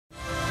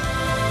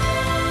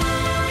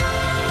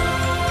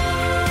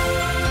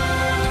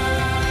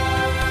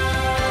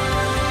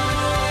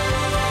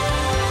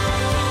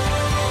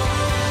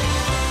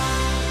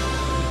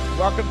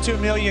Welcome to A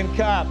Million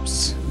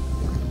Cups.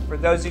 For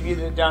those of you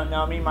that don't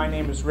know me, my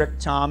name is Rick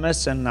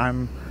Thomas, and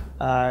I'm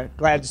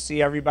glad to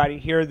see everybody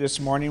here this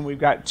morning. We've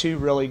got two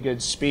really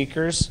good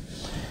speakers.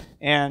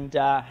 And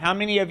how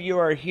many of you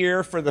are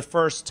here for the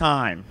first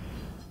time?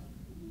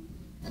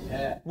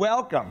 Yeah.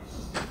 Welcome.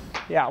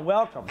 Yeah,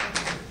 welcome.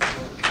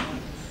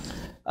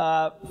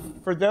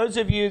 For those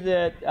of you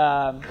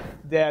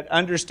that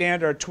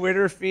understand our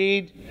Twitter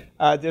feed,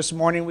 this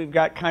morning we've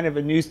got kind of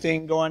a new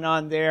thing going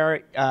on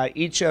there.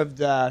 Each of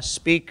the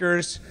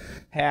speakers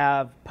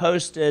have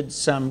posted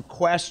some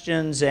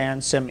questions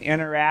and some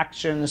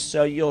interactions,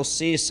 so you'll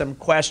see some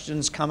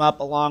questions come up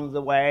along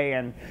the way,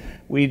 and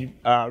we'd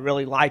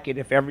really like it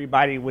if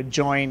everybody would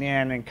join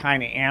in and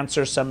kind of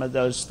answer some of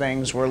those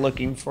things. We're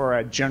looking for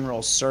a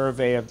general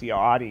survey of the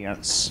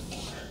audience.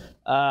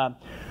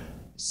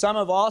 Some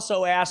have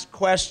also asked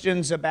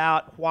questions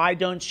about why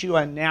don't you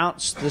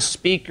announce the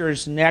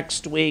speakers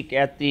next week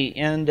at the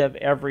end of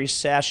every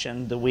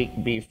session the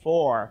week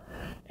before.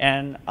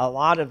 And a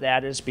lot of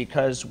that is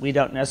because we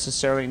don't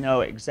necessarily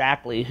know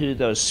exactly who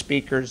those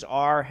speakers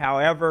are.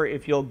 However,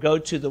 if you'll go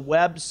to the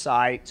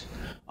website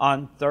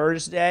on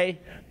Thursday,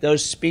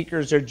 those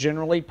speakers are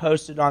generally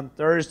posted on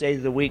Thursday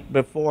the week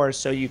before,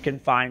 so you can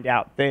find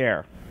out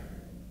there.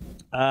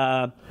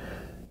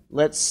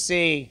 Let's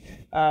see.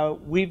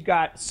 We've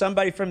got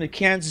somebody from the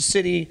Kansas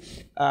City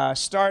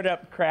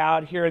startup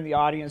crowd here in the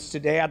audience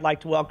today. I'd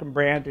like to welcome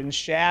Brandon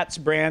Schatz.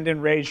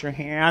 Brandon, raise your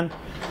hand.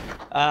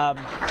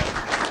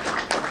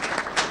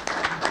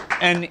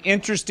 An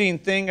interesting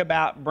thing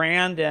about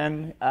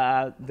Brandon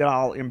that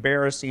I'll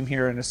embarrass him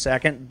here in a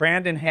second.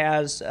 Brandon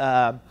has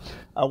a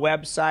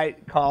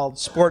website called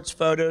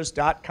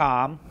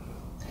sportsphotos.com,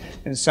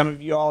 and some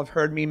of you all have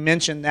heard me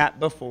mention that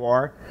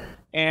before.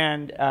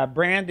 And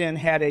Brandon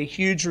had a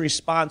huge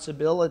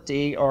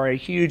responsibility or a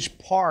huge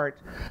part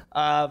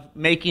of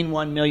making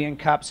 1 Million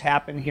Cups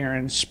happen here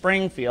in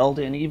Springfield.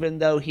 And even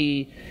though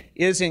he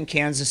is in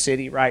Kansas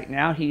City right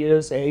now, he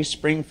is a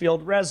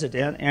Springfield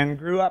resident and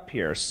grew up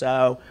here.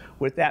 So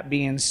with that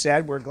being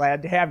said, we're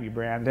glad to have you,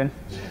 Brandon.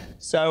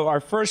 So our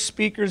first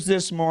speakers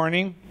this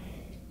morning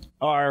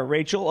are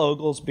Rachel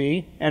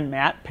Oglesby and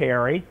Matt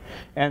Perry,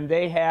 and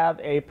they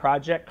have a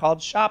project called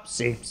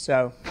ShopSee.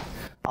 So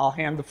I'll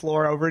hand the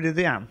floor over to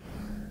them.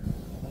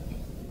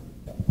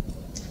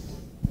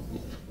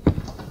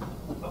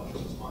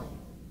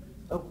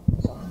 Oh,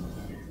 sorry.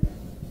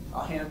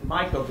 I'll hand the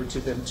mic over to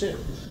them too.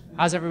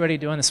 How's everybody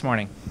doing this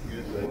morning?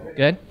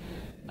 Good?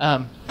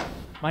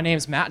 My name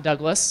is Matt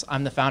Douglas.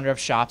 I'm the founder of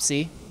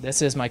ShopSee.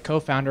 This is my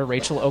co-founder,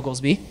 Rachel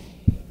Oglesby.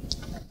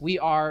 We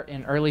are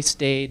an early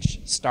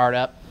stage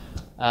startup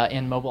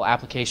in mobile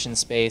application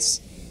space.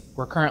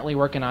 We're currently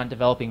working on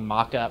developing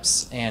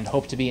mock-ups and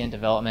hope to be in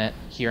development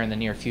here in the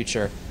near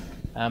future.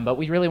 But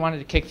we really wanted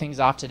to kick things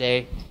off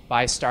today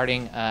by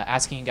starting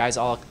asking you guys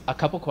all a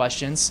couple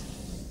questions.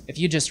 If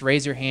you just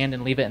raise your hand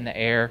and leave it in the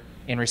air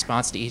in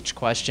response to each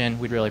question,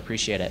 we'd really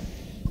appreciate it.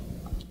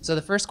 So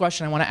the first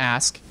question I want to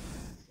ask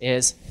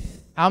is,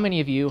 how many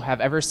of you have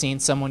ever seen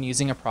someone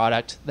using a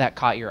product that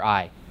caught your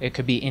eye? It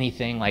could be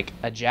anything like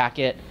a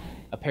jacket,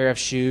 a pair of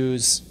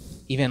shoes,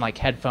 even like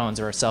headphones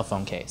or a cell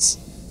phone case.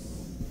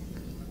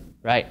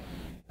 Right,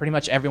 pretty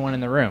much everyone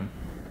in the room.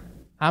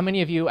 How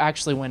many of you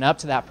actually went up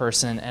to that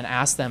person and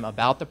asked them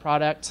about the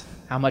product,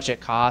 how much it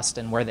cost,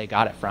 and where they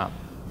got it from?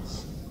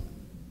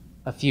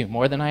 A few,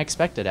 more than I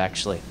expected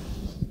actually.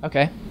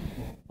 Okay,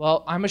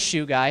 well, I'm a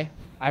shoe guy.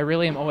 I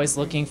really am always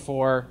looking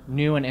for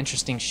new and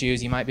interesting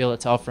shoes. You might be able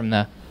to tell from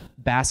the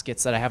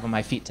baskets that I have on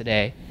my feet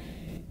today.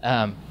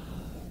 And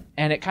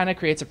it kind of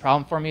creates a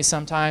problem for me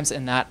sometimes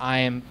in that I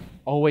am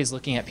always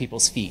looking at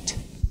people's feet.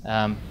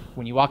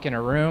 When you walk in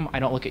a room, I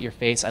don't look at your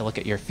face, I look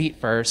at your feet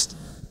first,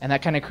 and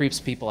that kind of creeps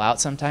people out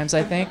sometimes,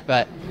 I think,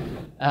 but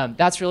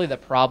that's really the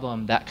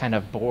problem that kind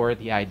of bore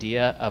the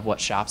idea of what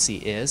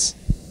ShopSee is.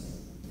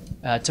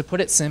 To put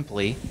it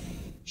simply,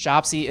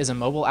 ShopSee is a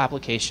mobile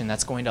application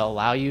that's going to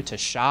allow you to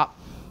shop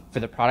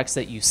for the products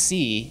that you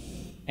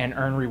see and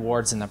earn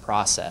rewards in the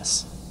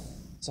process.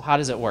 So how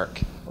does it work?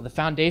 Well, the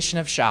foundation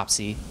of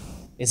ShopSee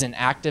is an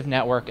active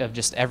network of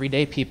just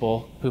everyday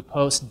people who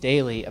post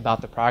daily about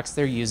the products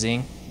they're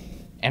using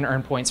and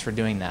earn points for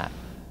doing that.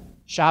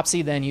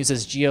 ShopSee then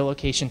uses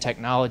geolocation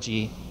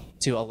technology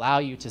to allow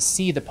you to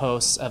see the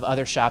posts of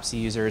other ShopSee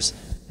users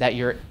that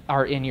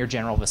are in your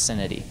general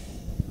vicinity.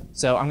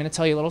 So I'm going to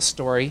tell you a little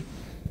story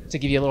to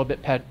give you a little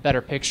bit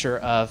better picture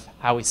of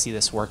how we see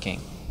this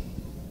working.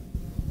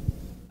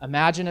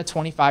 Imagine a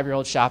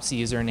 25-year-old ShopSee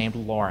user named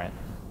Lauren.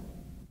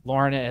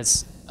 Lauren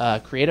is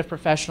a creative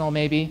professional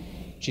maybe.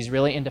 She's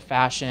really into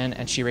fashion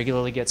and she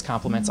regularly gets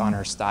compliments on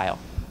her style.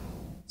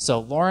 So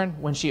Lauren,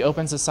 when she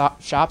opens the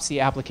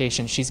ShopSee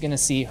application, she's going to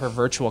see her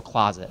virtual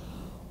closet.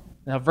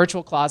 Now,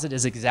 virtual closet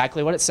is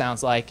exactly what it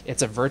sounds like.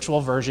 It's a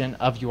virtual version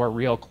of your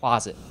real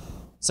closet.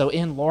 So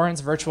in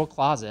Lauren's virtual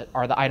closet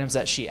are the items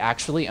that she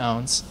actually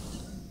owns,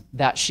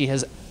 that she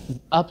has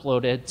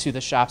uploaded to the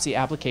ShopSee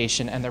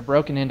application, and they're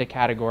broken into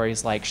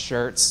categories like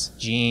shirts,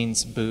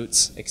 jeans,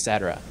 boots,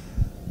 etc.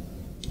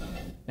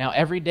 Now,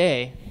 every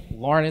day,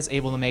 Lauren is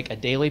able to make a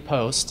daily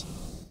post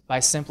by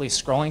simply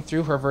scrolling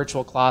through her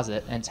virtual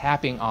closet and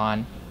tapping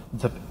on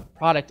the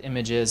product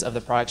images of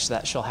the products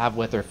that she'll have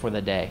with her for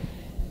the day.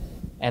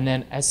 And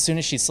then as soon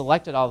as she's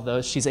selected all of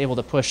those, she's able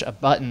to push a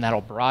button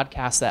that'll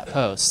broadcast that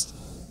post.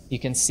 You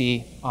can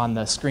see on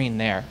the screen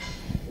there.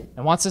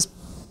 And once this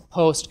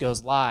post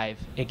goes live,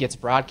 it gets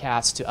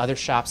broadcast to other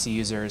ShopSee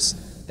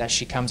users that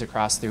she comes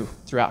across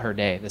throughout her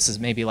day. This is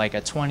maybe like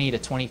a 20 to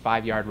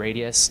 25 yard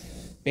radius,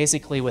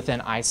 basically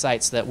within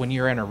eyesight, so that when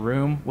you're in a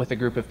room with a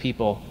group of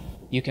people,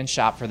 you can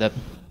shop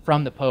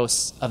from the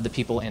posts of the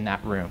people in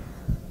that room.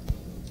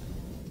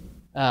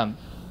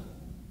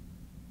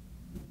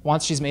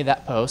 Once she's made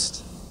that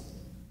post,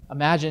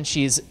 imagine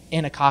she's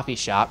in a coffee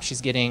shop. She's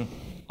getting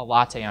a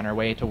latte on her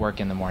way to work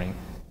in the morning.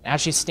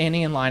 As she's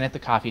standing in line at the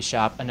coffee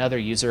shop, another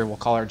user, we'll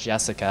call her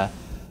Jessica,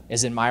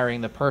 is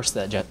admiring the purse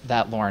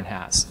that Lauren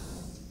has.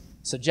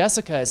 So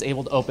Jessica is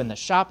able to open the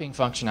shopping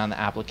function on the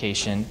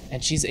application,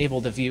 and she's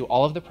able to view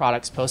all of the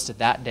products posted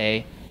that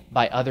day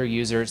by other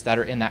users that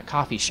are in that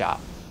coffee shop.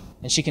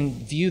 And she can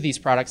view these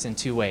products in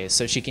two ways.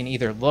 So she can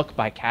either look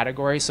by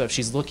category. So if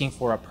she's looking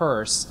for a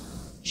purse,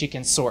 she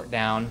can sort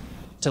down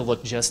to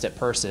look just at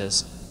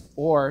purses.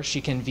 Or she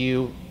can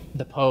view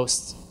the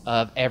posts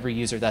of every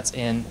user that's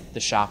in the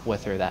shop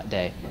with her that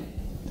day.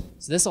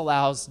 So this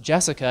allows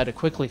Jessica to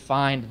quickly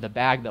find the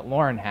bag that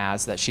Lauren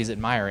has that she's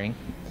admiring.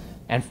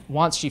 And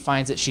once she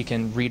finds it, she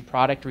can read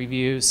product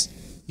reviews,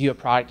 view a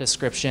product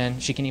description.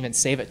 She can even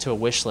save it to a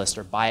wish list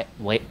or buy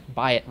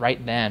it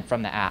right then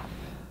from the app.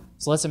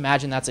 So let's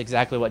imagine that's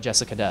exactly what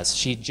Jessica does.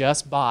 She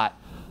just bought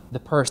the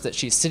purse that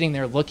she's sitting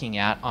there looking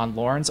at on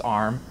Lauren's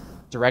arm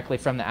directly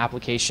from the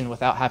application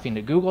without having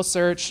to Google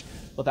search,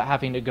 without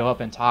having to go up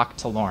and talk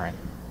to Lauren.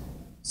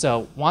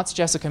 So once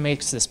Jessica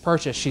makes this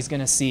purchase, she's going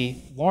to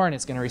see Lauren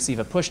is going to receive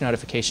a push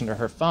notification to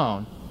her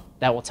phone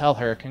that will tell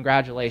her,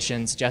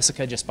 congratulations,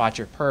 Jessica just bought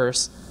your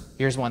purse,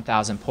 here's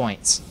 1,000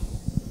 points.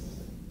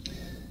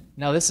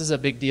 Now this is a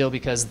big deal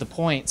because the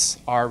points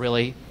are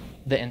really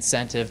the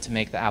incentive to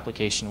make the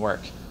application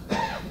work.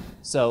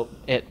 So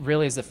it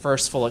really is the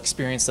first full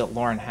experience that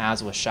Lauren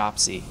has with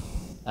ShopSee.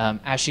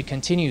 As she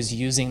continues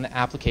using the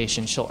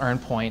application, she'll earn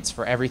points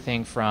for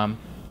everything from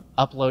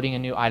uploading a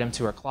new item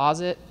to her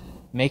closet,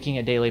 making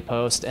a daily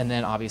post, and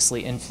then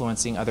obviously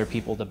influencing other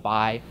people to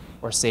buy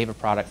or save a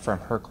product from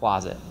her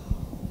closet.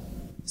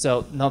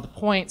 So now the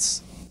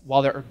points,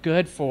 while they're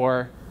good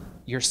for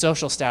your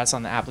social status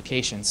on the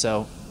application,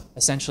 so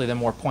essentially the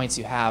more points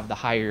you have, the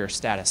higher your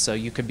status. So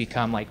you could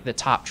become like the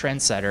top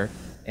trendsetter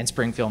in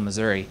Springfield,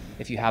 Missouri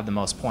if you have the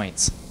most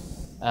points.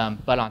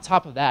 But on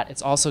top of that,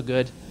 it's also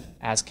good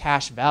as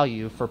cash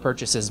value for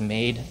purchases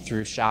made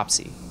through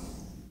ShopSee.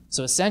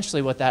 So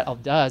essentially what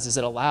that does is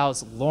it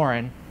allows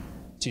Lauren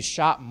to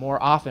shop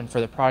more often for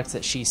the products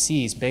that she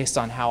sees based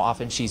on how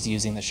often she's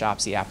using the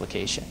ShopSee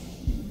application.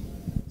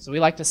 So we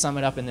like to sum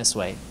it up in this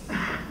way.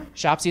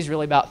 ShopSee is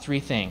really about three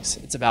things.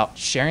 It's about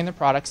sharing the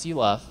products you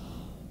love,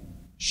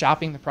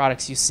 shopping the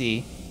products you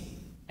see,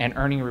 and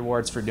earning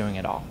rewards for doing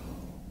it all.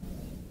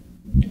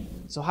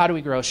 So how do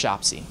we grow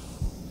ShopSee?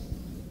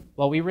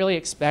 Well, we really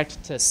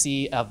expect to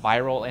see a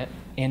viral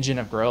engine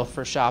of growth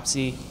for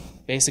ShopSee,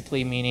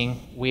 basically meaning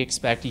we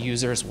expect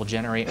users will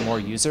generate more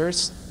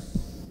users.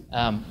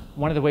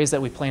 One of the ways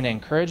that we plan to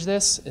encourage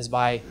this is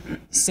by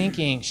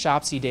syncing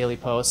ShopSee daily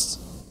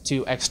posts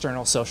to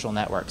external social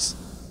networks.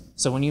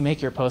 So when you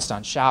make your post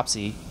on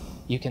ShopSee,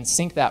 you can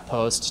sync that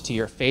post to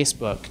your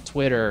Facebook,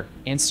 Twitter,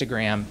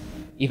 Instagram,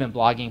 even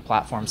blogging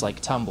platforms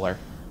like Tumblr.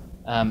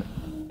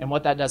 And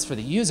what that does for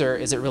the user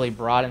is it really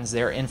broadens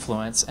their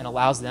influence and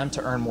allows them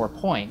to earn more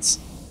points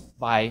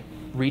by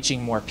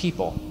reaching more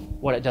people.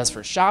 What it does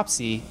for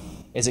ShopSee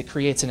is it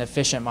creates an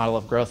efficient model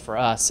of growth for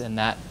us in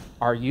that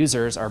our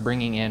users are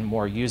bringing in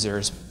more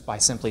users by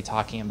simply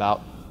talking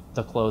about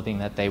the clothing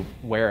that they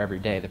wear every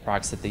day, the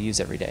products that they use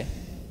every day.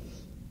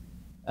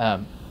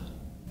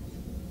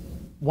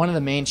 One of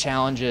the main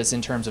challenges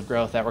in terms of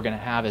growth that we're going to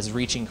have is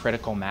reaching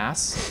critical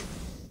mass.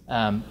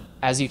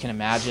 As you can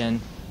imagine,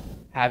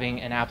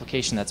 having an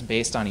application that's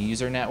based on a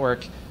user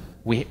network,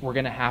 we're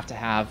going to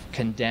have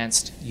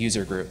condensed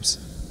user groups.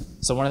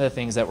 So one of the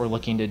things that we're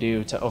looking to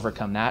do to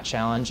overcome that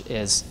challenge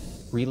is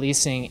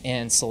releasing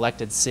in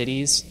selected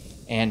cities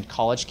and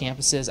college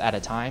campuses at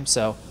a time.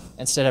 So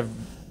instead of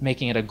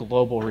making it a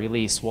global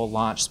release, we'll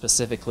launch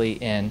specifically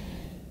in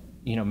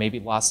maybe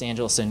Los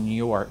Angeles and New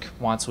York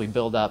once we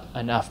build up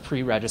enough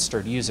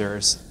pre-registered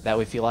users that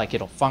we feel like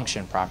it'll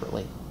function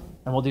properly.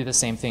 And we'll do the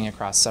same thing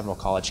across several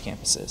college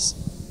campuses.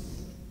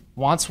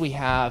 Once we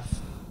have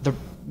the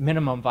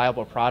minimum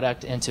viable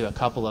product into a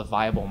couple of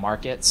viable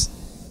markets,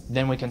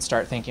 then we can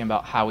start thinking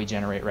about how we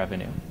generate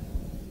revenue.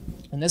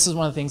 And this is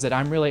one of the things that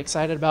I'm really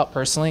excited about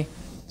personally.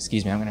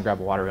 Excuse me, I'm going to grab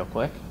a water real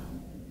quick.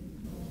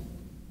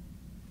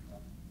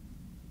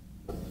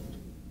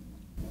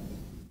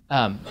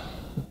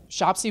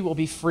 ShopSee will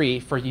be free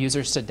for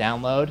users to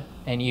download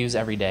and use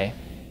every day,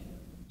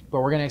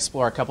 but we're going to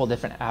explore a couple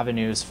different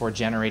avenues for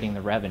generating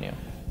the revenue.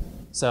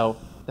 So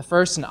the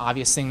first and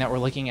obvious thing that we're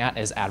looking at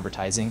is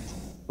advertising.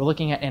 We're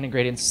looking at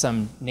integrating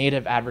some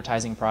native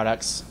advertising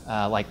products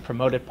like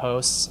promoted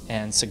posts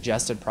and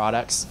suggested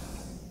products.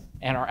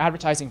 And our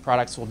advertising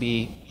products will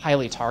be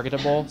highly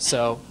targetable,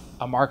 so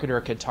a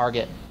marketer could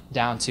target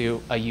down to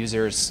a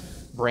user's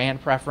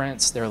brand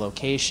preference, their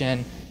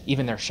location,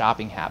 even their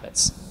shopping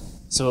habits.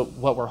 So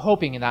what we're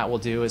hoping that will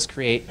do is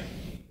create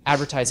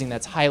advertising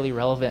that's highly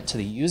relevant to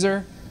the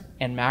user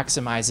and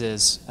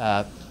maximizes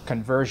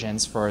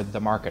conversions for the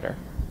marketer.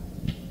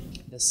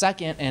 The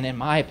second, and in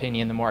my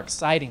opinion, the more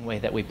exciting way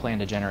that we plan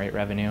to generate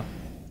revenue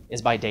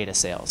is by data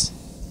sales.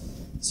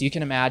 So you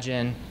can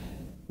imagine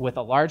with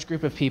a large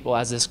group of people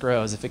as this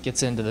grows, if it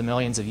gets into the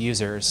millions of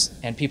users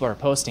and people are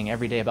posting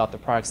every day about the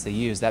products they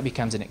use, that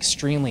becomes an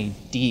extremely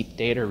deep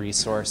data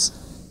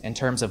resource in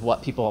terms of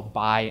what people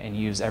buy and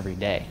use every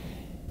day.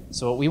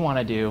 So what we want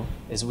to do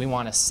is we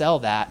want to sell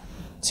that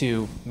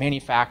to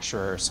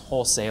manufacturers,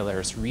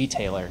 wholesalers,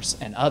 retailers,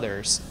 and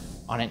others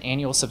on an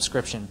annual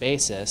subscription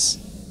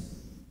basis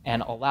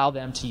and allow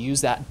them to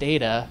use that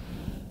data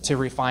to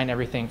refine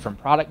everything from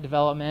product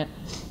development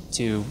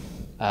to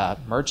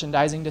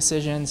merchandising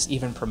decisions,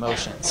 even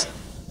promotions.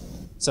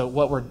 So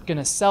what we're going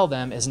to sell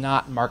them is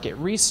not market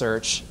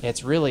research,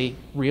 it's really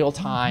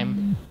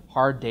real-time,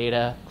 hard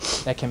data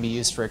that can be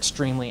used for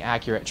extremely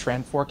accurate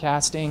trend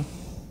forecasting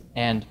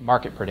and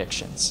market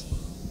predictions.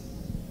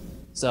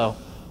 So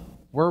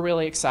we're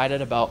really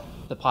excited about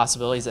the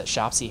possibilities that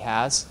ShopSee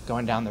has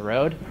going down the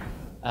road.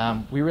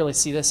 We really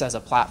see this as a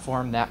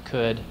platform that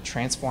could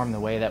transform the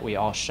way that we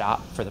all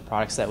shop for the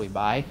products that we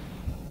buy.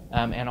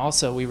 And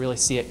also, we really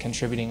see it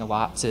contributing a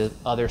lot to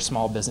other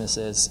small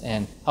businesses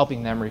and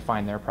helping them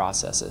refine their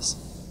processes.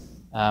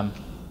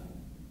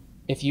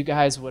 If you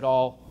guys would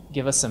all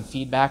give us some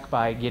feedback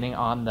by getting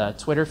on the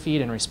Twitter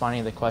feed and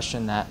responding to the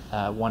question that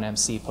one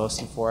MC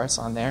posted for us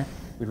on there,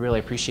 we'd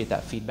really appreciate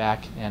that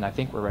feedback. And I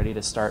think we're ready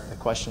to start the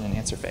question and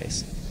answer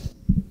phase.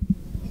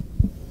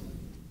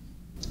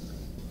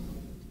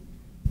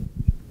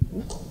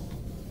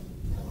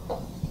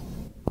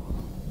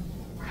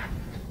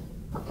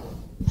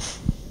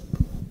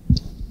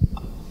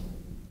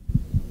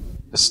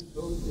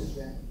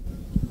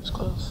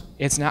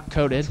 It's not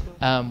coded.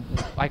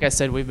 Like I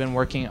said, we've been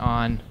working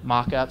on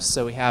mock-ups,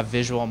 so we have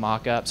visual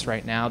mock-ups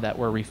right now that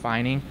we're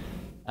refining.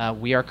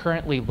 We are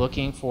currently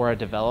looking for a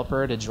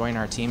developer to join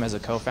our team as a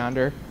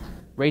co-founder.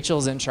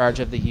 Rachel's in charge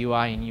of the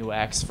UI and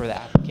UX for the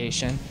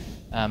application,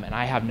 and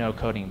I have no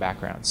coding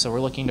background. So we're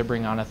looking to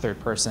bring on a third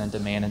person to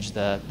manage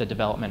the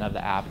development of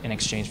the app in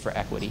exchange for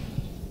equity.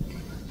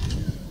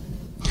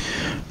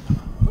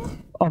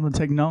 On the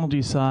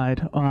technology side,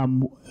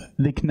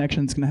 the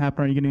connection's going to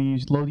happen. Are you going to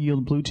use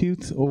low-yield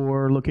Bluetooth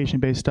or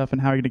location-based stuff,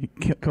 and how are you going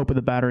to cope with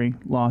the battery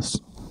loss?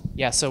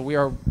 Yeah, so we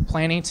are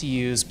planning to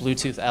use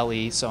Bluetooth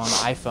LE, so on the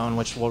iPhone,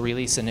 which we'll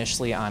release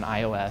initially on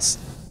iOS.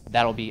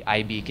 That'll be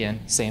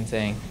iBeacon, same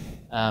thing.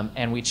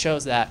 And we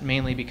chose that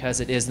mainly because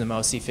it is the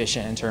most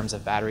efficient in terms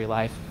of battery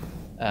life.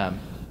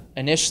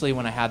 Initially,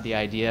 when I had the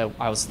idea,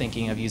 I was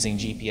thinking of using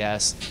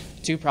GPS.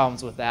 Two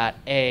problems with that.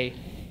 A,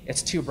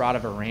 it's too broad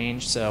of a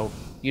range, so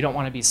you don't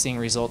want to be seeing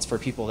results for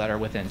people that are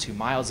within 2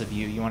 miles of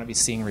you. You want to be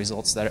seeing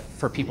results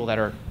for people that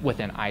are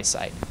within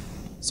eyesight.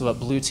 So what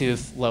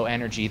Bluetooth Low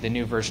Energy, the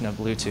new version of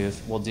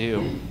Bluetooth, will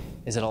do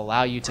is it'll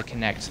allow you to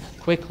connect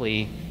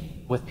quickly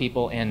with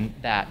people in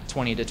that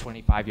 20 to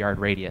 25 yard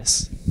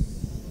radius.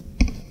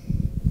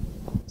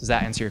 Does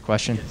that answer your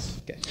question?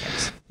 Yes. Okay,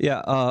 thanks.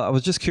 Yeah, I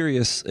was just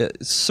curious.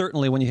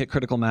 Certainly, when you hit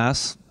critical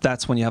mass,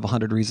 that's when you have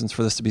 100 reasons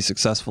for this to be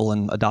successful,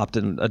 and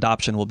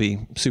adoption will be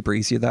super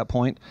easy at that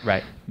point.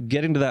 Right.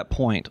 Getting to that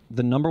point,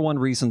 the number one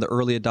reason the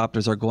early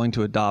adopters are going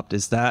to adopt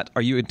is that.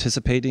 Are you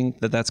anticipating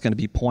that that's going to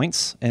be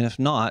points? And if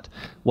not,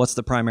 what's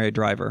the primary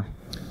driver?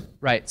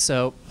 Right.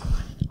 So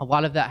a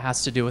lot of that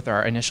has to do with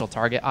our initial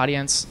target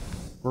audience.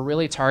 We're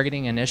really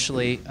targeting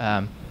initially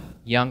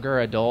younger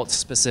adults,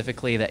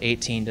 specifically the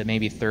 18 to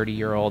maybe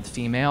 30-year-old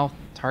female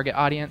target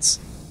audience.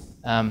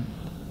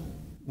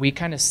 We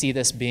kind of see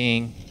this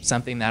being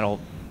something that'll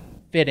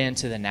fit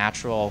into the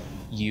natural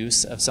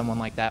use of someone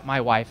like that. My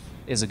wife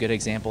is a good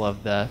example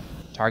of the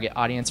target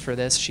audience for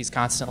this. She's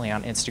constantly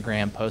on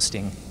Instagram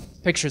posting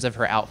pictures of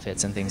her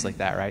outfits and things like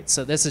that, right?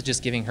 So this is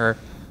just giving her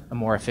a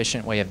more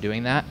efficient way of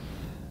doing that.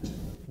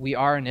 We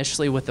are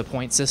initially with the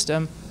point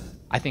system.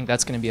 I think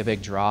that's going to be a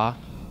big draw.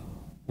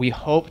 We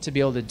hope to be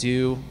able to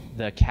do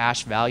the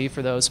cash value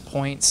for those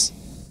points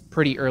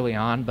pretty early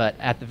on, but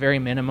at the very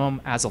minimum,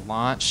 as a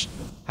launch,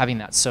 having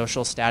that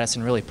social status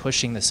and really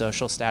pushing the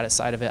social status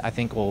side of it, I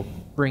think will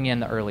bring in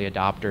the early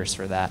adopters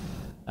for that.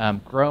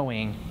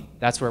 Growing,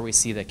 that's where we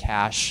see the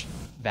cash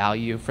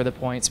value for the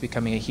points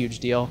becoming a huge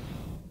deal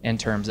in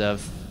terms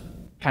of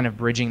kind of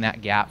bridging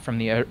that gap from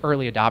the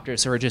early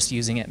adopters who are just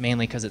using it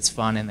mainly because it's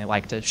fun and they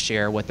like to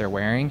share what they're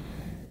wearing,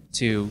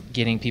 to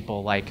getting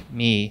people like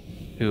me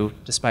who,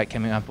 despite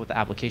coming up with the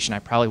application, I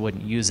probably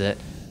wouldn't use it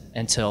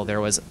until there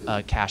was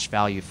a cash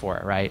value for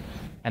it, right?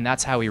 And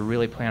that's how we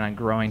really plan on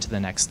growing to the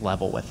next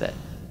level with it.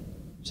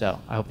 So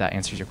I hope that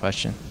answers your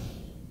question.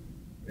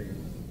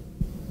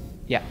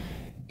 Yeah.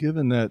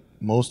 Given that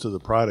most of the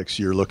products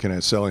you're looking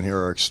at selling here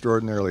are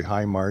extraordinarily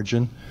high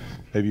margin,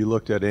 have you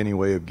looked at any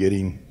way of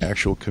getting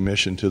actual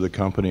commission to the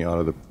company out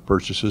of the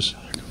purchases?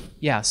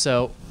 Yeah,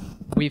 so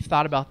we've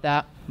thought about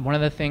that. One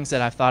of the things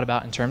that I've thought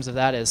about in terms of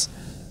that is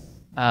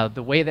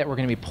the way that we're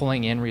going to be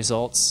pulling in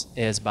results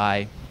is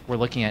we're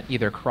looking at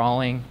either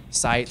crawling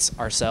sites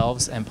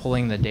ourselves and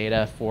pulling the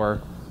data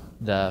for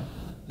the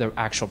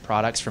actual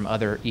products from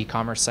other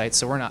e-commerce sites.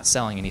 So we're not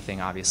selling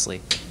anything,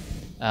 obviously.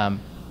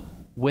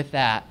 With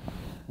that,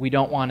 we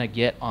don't want to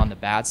get on the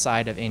bad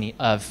side of any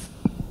of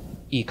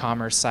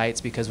e-commerce sites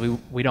because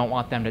we don't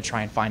want them to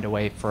try and find a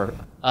way for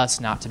us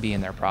not to be in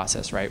their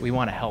process, right? We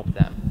want to help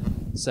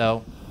them.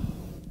 So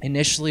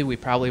initially, we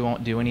probably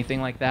won't do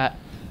anything like that.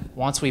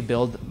 Once we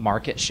build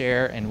market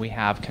share and we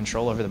have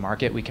control over the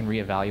market, we can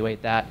reevaluate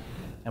that.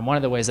 And one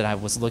of the ways that I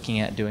was looking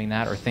at doing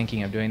that or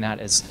thinking of doing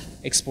that is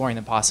exploring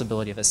the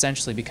possibility of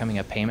essentially becoming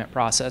a payment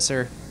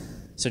processor.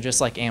 So just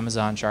like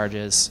Amazon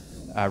charges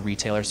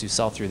retailers who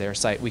sell through their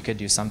site, we could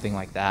do something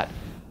like that,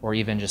 or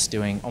even just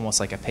doing almost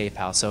like a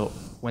PayPal. So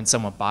when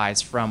someone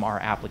buys from our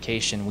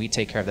application, we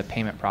take care of the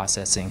payment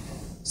processing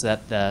so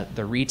that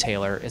the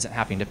retailer isn't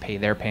having to pay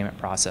their payment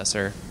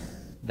processor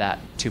that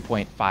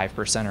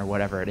 2.5% or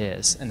whatever it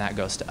is, and that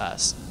goes to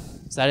us.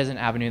 So that is an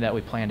avenue that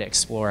we plan to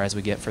explore as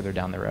we get further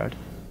down the road.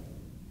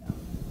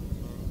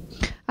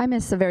 I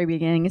missed the very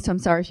beginning, so I'm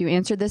sorry if you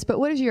answered this, but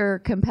what does your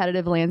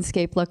competitive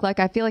landscape look like?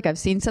 I feel like I've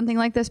seen something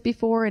like this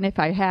before, and if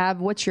I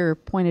have, what's your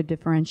point of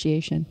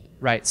differentiation?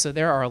 Right, so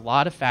there are a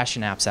lot of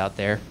fashion apps out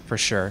there, for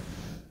sure.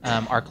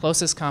 Our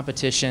closest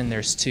competition,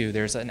 there's two.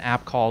 There's an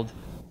app called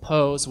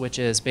Pose, which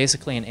is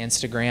basically an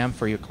Instagram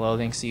for your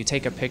clothing. So you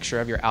take a picture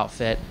of your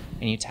outfit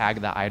and you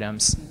tag the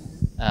items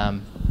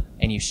and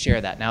you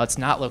share that. Now, it's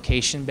not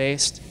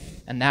location-based,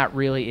 and that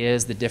really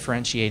is the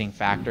differentiating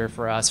factor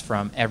for us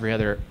from every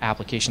other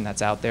application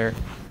that's out there.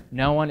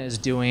 No one is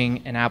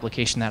doing an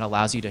application that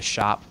allows you to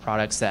shop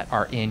products that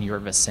are in your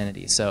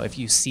vicinity. So if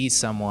you see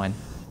someone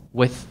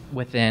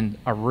within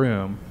a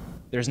room,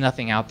 there's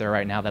nothing out there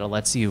right now that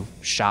lets you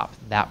shop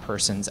that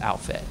person's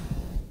outfit.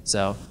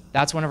 So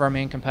that's one of our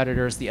main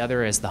competitors. The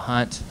other is The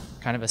Hunt,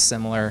 kind of a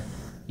similar,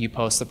 you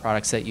post the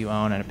products that you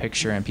own and a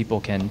picture and people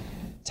can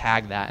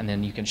tag that and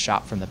then you can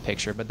shop from the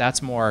picture. But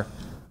that's more,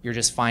 you're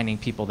just finding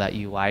people that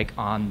you like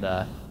on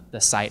the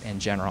site in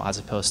general as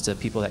opposed to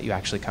people that you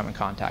actually come in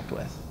contact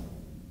with.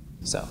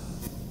 So.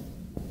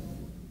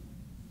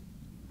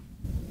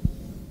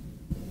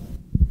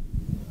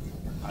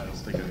 I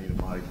was thinking,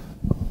 Mike,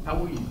 how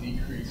will you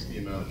decrease the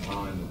amount of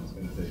time that it's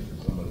going to take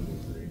for somebody to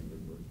create their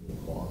virtual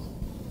closet?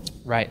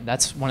 Right,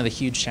 that's one of the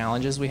huge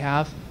challenges we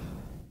have,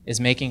 is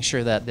making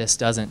sure that this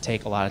doesn't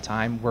take a lot of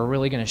time. We're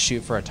really going to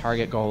shoot for a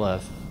target goal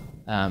of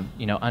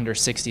under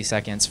 60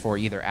 seconds for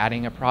either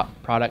adding a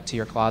product to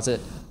your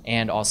closet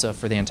and also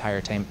for the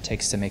entire time it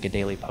takes to make a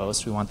daily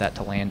post. We want that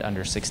to land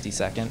under 60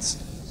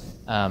 seconds.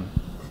 One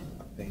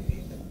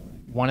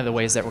of the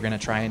ways that we're going to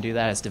try and do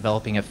that is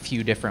developing a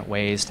few different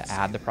ways to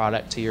add the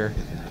product to your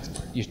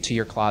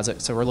closet.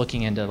 So we're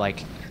looking into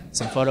like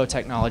some photo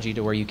technology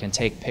to where you can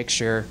take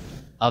picture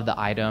of the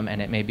item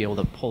and it may be able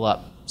to pull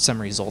up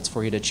some results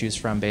for you to choose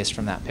from based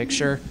from that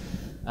picture.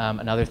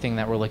 Another thing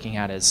that we're looking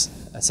at is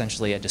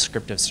essentially a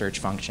descriptive search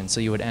function. So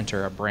you would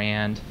enter a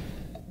brand,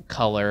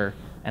 color,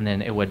 and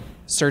then it would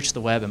search the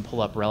web and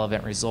pull up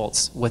relevant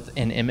results with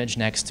an image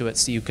next to it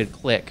so you could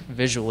click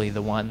visually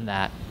the one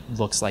that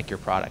looks like your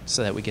product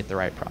so that we get the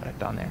right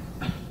product on there.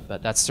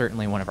 But that's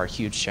certainly one of our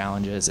huge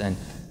challenges. And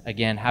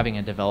again, having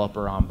a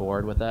developer on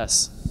board with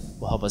us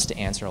will help us to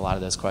answer a lot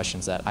of those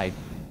questions that I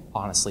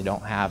honestly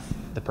don't have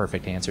the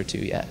perfect answer to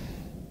yet.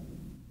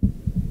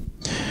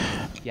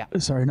 Yeah.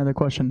 Sorry, another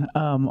question.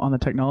 On the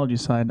technology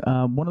side,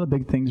 one of the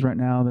big things right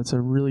now that's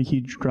a really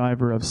huge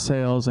driver of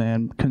sales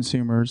and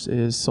consumers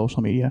is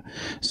social media.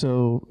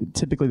 So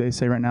typically they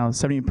say right now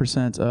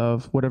 70%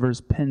 of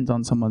whatever's pinned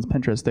on someone's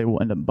Pinterest, they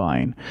will end up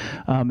buying.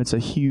 It's a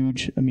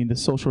huge, the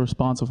social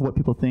response of what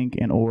people think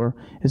and or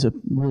is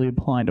really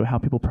applying to how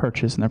people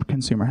purchase and their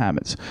consumer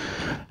habits.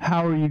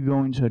 How are you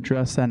going to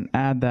address that and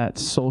add that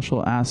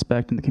social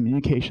aspect and the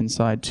communication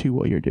side to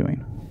what you're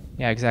doing?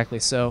 Yeah, exactly.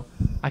 So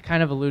I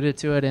kind of alluded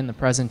to it in the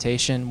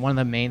presentation. One of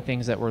the main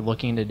things that we're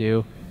looking to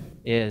do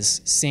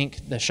is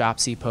sync the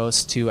ShopSee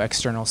post to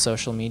external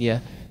social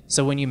media.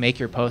 So when you make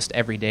your post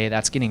every day,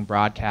 that's getting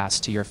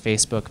broadcast to your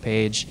Facebook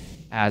page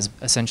as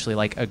essentially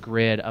like a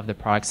grid of the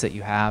products that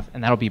you have,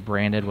 and that'll be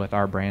branded with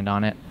our brand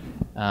on it,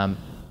 and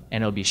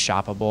it'll be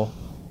shoppable.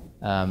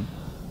 I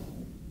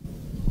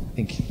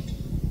think.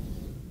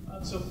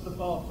 So the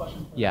follow-up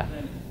question. Yeah.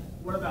 Then,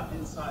 what about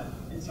inside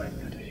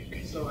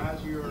communication? So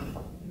as you're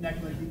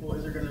connecting with people,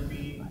 is there going to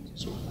be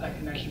that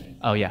connection?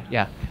 Oh,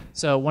 yeah.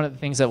 So one of the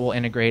things that we'll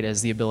integrate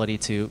is the ability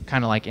to,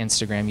 kind of like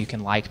Instagram, you can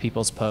like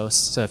people's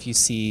posts. So if you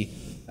see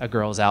a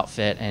girl's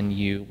outfit and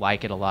you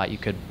like it a lot, you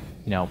could,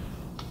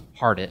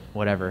 heart it,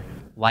 whatever,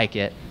 like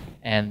it,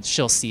 and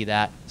she'll see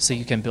that. So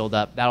you can build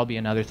up. That'll be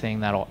another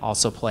thing that'll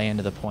also play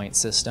into the point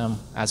system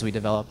as we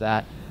develop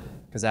that,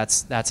 because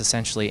that's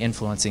essentially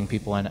influencing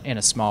people in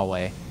a small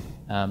way.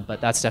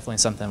 But that's definitely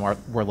something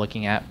we're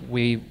looking at.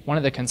 One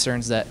of the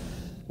concerns that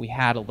we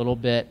had a little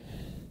bit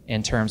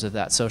in terms of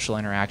that social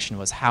interaction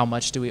was how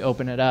much do we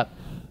open it up,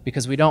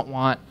 because we don't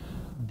want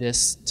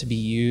this to be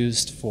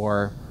used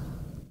for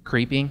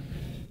creeping.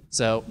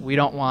 So we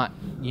don't want,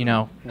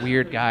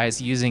 weird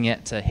guys using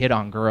it to hit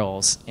on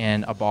girls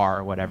in a bar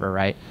or whatever,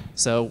 right?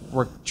 So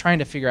we're trying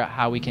to figure out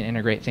how we can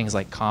integrate things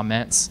like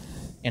comments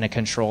in a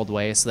controlled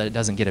way so that it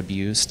doesn't get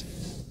abused.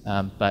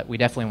 But we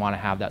definitely want to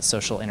have that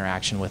social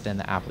interaction within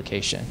the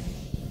application.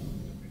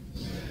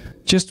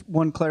 Just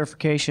one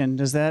clarification,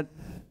 does it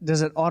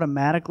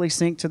automatically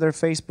sync to their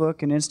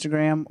Facebook and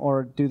Instagram,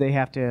 or do they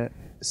have to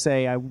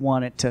say, I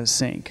want it to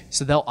sync?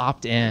 So they'll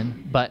opt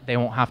in, but they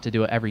won't have to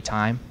do it every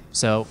time.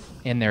 So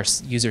in their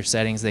user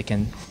settings, they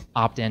can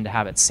opt in to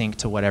have it sync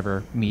to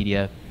whatever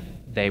media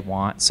they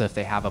want. So if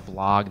they have a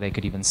blog, they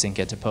could even sync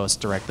it to post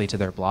directly to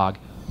their blog,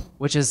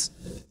 which is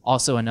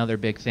also another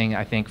big thing,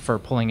 I think, for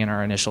pulling in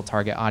our initial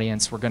target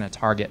audience. We're going to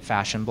target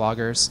fashion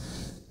bloggers.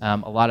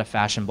 A lot of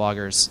fashion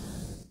bloggers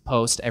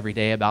post every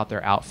day about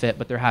their outfit,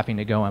 but they're having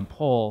to go and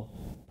pull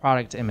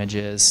product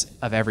images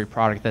of every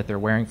product that they're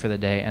wearing for the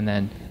day and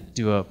then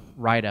do a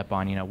write-up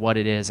on what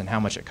it is and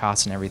how much it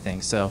costs and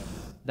everything. So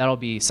that'll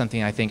be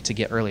something, I think, to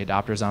get early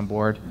adopters on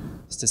board,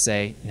 is to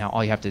say,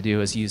 all you have to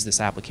do is use this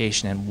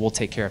application and we'll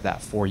take care of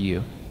that for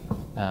you.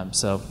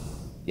 So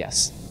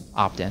yes,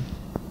 opt in.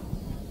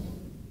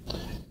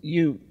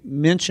 You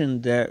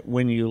mentioned that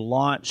when you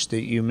launched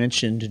that you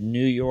mentioned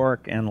New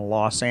York and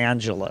Los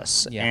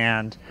Angeles. Yeah.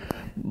 And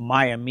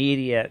my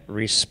immediate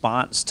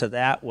response to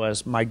that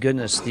was, my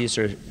goodness, these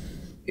are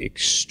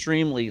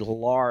extremely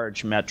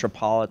large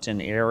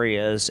metropolitan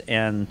areas,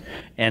 and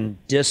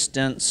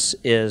distance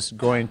is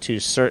going to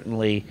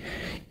certainly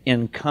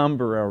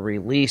encumber a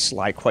release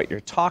like what you're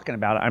talking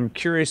about. I'm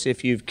curious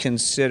if you've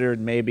considered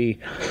maybe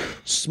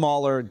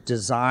smaller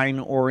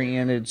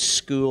design-oriented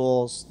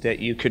schools that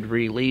you could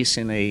release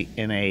in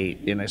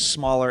a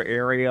smaller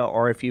area,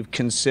 or if you've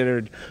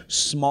considered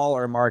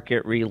smaller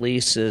market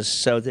releases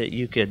so that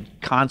you could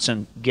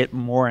get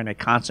more in a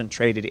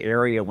concentrated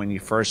area when you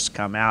first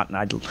come out. And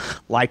I'd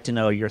like to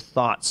know your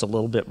thoughts a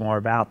little bit more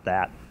about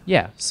that.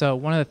 Yeah, so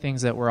one of the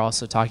things that we're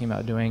also talking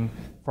about doing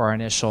for our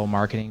initial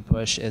marketing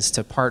push is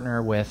to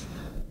partner with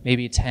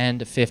maybe 10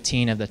 to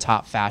 15 of the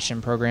top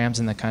fashion programs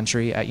in the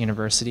country at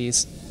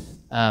universities,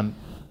 and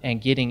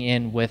getting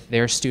in with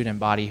their student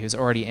body who's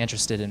already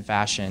interested in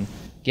fashion,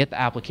 get the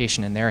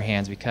application in their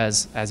hands,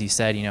 because as you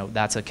said,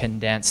 that's a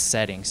condensed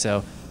setting. So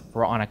if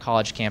we're on a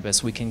college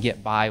campus, we can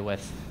get by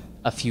with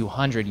a few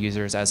hundred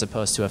users as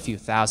opposed to a few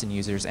thousand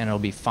users, and it'll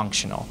be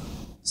functional.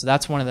 So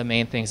that's one of the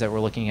main things that we're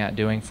looking at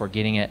doing for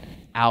getting it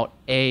out,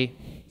 A,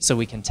 so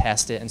we can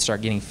test it and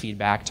start getting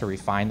feedback to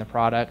refine the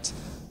product,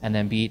 and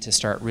then B, to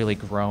start really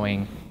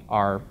growing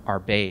our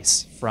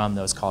base from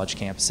those college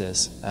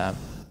campuses.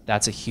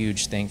 That's a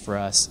huge thing for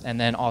us. And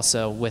then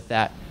also with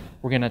that,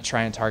 we're going to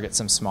try and target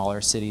some smaller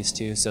cities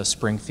too. So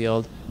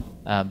Springfield,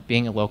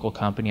 being a local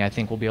company, I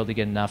think we'll be able to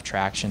get enough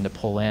traction to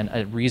pull in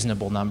a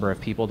reasonable number of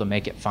people to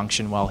make it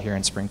function well here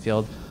in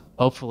Springfield.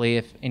 Hopefully,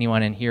 if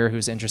anyone in here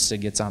who's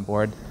interested gets on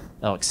board,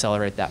 they'll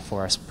accelerate that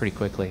for us pretty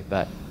quickly.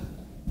 But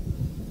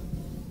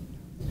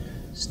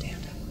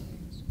Stand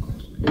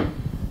up.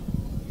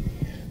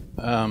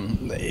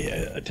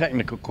 A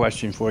technical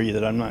question for you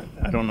that I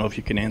don't know if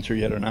you can answer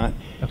yet or not.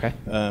 okay.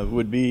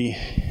 Would be,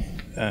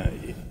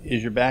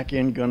 is your back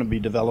end going to be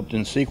developed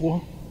in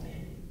SQL?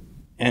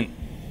 And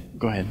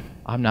go ahead.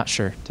 I'm not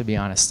sure, to be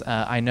honest.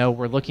 I know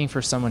we're looking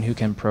for someone who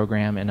can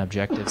program in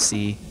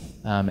Objective-C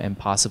and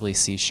possibly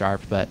C#,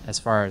 but as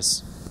far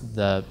as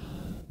the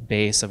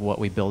base of what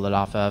we build it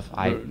off of,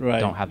 I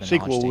don't have the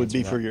knowledge SQL to would be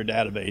answer for that. your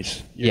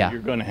database. Yeah.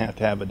 You're going to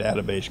have a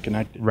database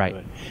connected Right. to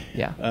it.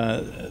 Yeah.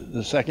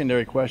 The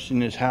secondary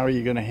question is, how are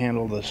you going to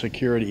handle the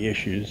security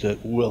issues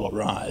that will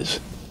arise?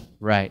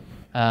 Right.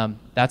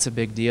 That's a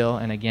big deal.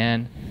 And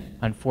again,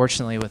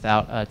 unfortunately,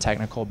 without a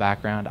technical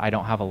background, I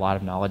don't have a lot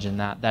of knowledge in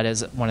that. That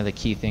is one of the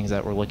key things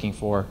that we're looking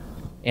for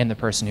in the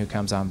person who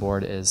comes on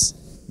board, is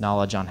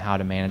knowledge on how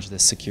to manage the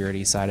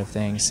security side of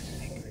things.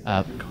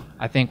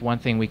 I think one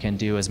thing we can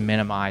do is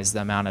minimize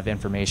the amount of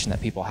information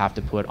that people have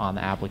to put on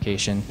the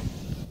application,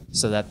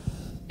 so that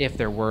if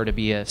there were to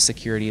be a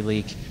security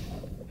leak,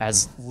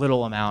 as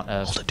little amount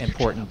of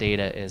important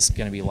data is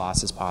going to be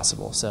lost as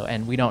possible. So,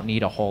 and we don't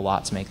need a whole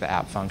lot to make the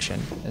app function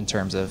in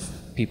terms of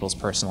people's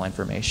personal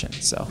information.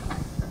 So,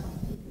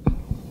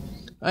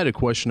 I had a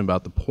question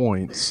about the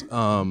points.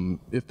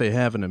 If they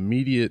have an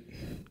immediate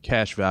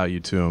cash value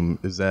to them,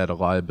 is that a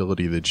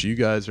liability that you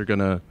guys are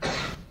going to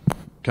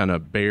kind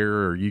of bear,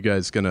 or are you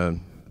guys going to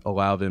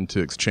allow them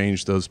to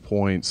exchange those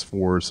points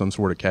for some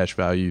sort of cash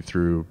value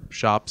through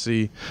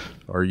ShopSee?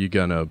 Or are you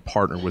going to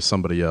partner with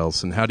somebody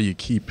else? And how do you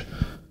keep,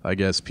 I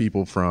guess,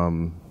 people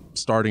from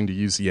starting to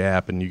use the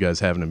app and you guys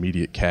have an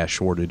immediate cash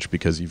shortage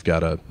because you've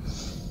got to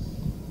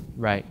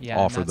right, yeah,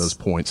 offer those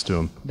points to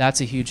them? That's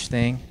a huge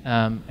thing.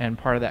 And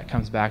part of that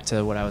comes back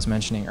to what I was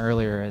mentioning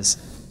earlier, is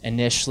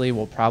initially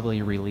we'll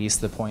probably release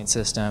the point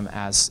system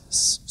as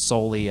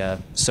solely a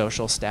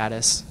social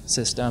status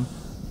system.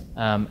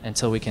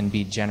 until we can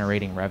be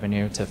generating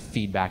revenue to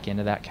feed back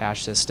into that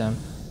cash system.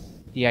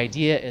 The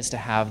idea is to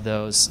have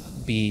those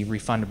be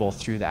refundable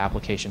through the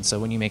application. So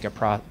when you make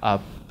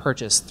a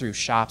purchase through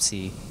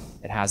ShopSee,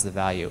 it has the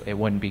value. It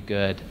wouldn't be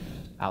good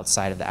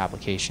outside of the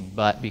application.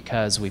 But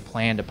because we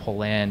plan to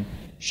pull in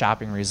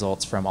shopping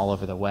results from all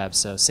over the web,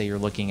 so say you're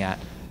looking at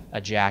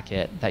a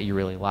jacket that you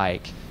really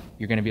like,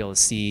 you're going to be able to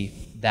see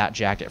that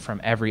jacket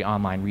from every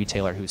online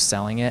retailer who's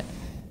selling it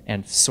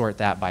and sort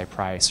that by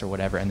price or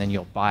whatever, and then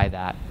you'll buy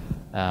that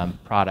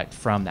product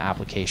from the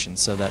application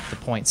so that the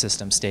point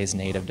system stays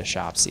native to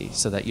ShopSee,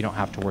 so that you don't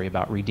have to worry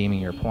about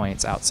redeeming your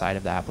points outside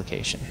of the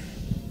application.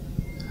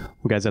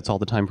 Well, guys, that's all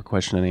the time for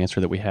question and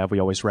answer that we have. We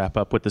always wrap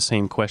up with the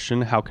same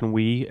question. How can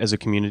we, as a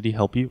community,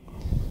 help you?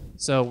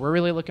 So we're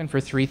really looking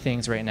for 3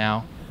 things right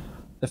now.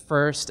 The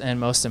first and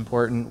most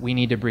important, we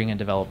need to bring a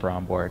developer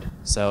on board.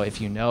 So if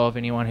you know of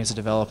anyone who's a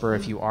developer,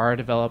 if you are a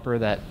developer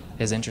that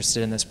is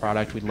interested in this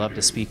product, we'd love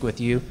to speak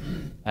with you,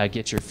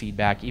 get your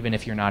feedback. Even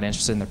if you're not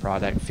interested in the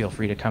product, feel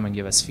free to come and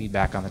give us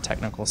feedback on the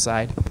technical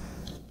side.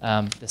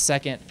 The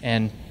second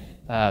thing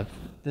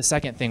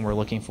we're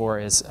looking for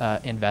is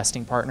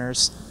investing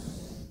partners.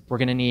 We're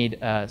going to need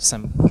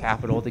some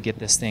capital to get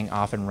this thing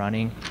off and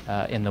running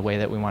in the way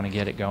that we want to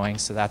get it going.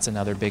 So that's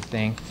another big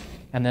thing.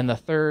 And then the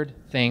third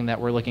thing that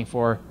we're looking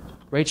for,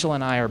 Rachel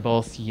and I are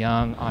both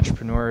young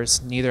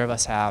entrepreneurs. Neither of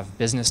us have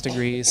business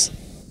degrees.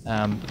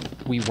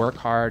 We work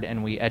hard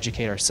and we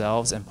educate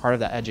ourselves. And part of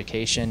that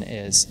education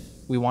is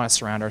we want to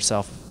surround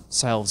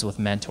ourselves with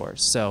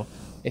mentors. So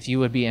if you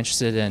would be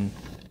interested in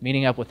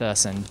meeting up with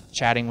us and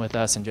chatting with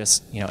us and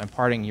just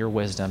imparting your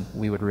wisdom,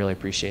 we would really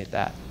appreciate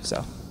that.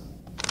 So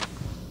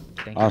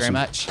thank you very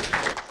much.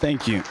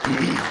 Thank you.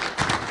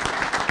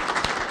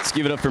 Let's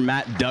give it up for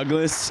Matt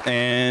Douglas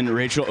and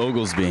Rachel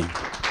Oglesby.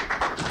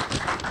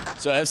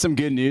 So I have some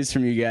good news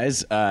from you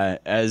guys.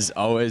 As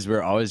always,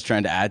 we're always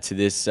trying to add to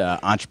this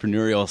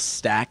entrepreneurial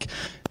stack.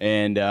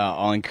 And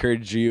I'll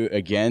encourage you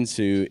again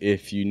to,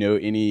 if you know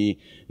any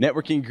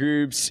networking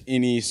groups,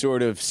 any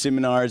sort of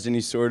seminars,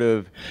 any sort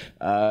of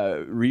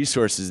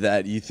resources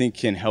that you think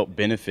can help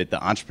benefit the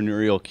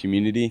entrepreneurial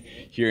community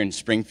here in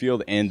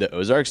Springfield and the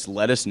Ozarks,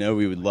 let us know.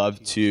 We would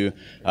love to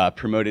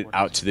promote it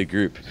out to the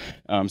group.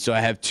 So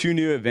I have 2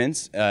 new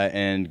events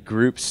and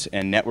groups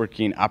and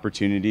networking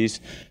opportunities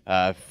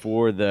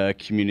for the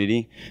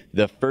community.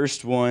 The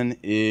first one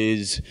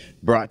is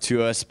brought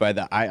to us by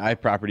the II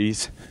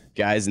Properties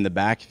guys in the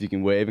back. If you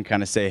can wave and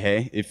kind of say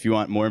hey. If you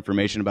want more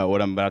information about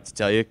what I'm about to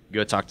tell you,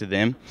 go talk to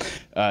them.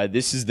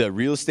 This is the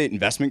Real Estate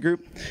Investment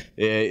Group.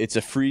 It's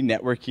a free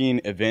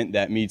networking event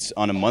that meets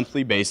on a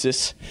monthly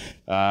basis.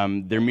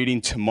 They're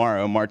meeting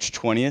tomorrow, March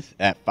 20th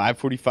at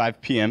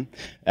 5:45 p.m.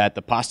 at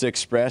the Pasta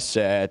Express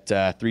at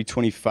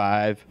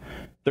 3025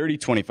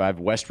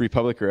 West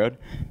Republic Road,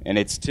 and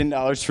it's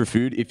 $10 for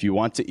food if you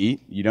want to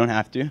eat. You don't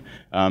have to.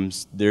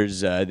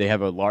 They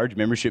have a large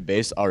membership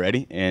base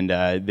already, and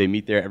they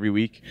meet there every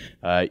week,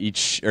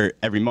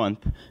 every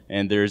month.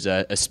 And there's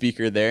a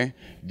speaker there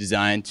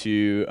designed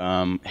to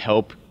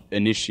help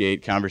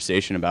initiate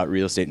conversation about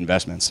real estate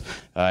investments.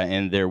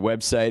 And their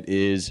website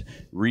is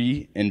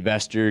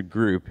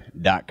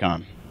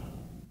reinvestorgroup.com.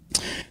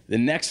 The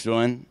next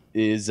one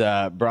is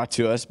brought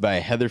to us by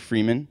Heather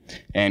Freeman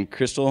and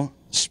Crystal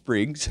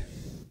Spriggs.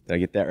 Did I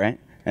get that right?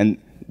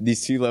 And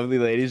these 2 lovely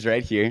ladies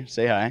right here,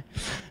 say hi.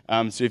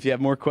 So if you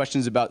have more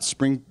questions about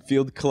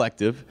Springfield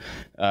Collective,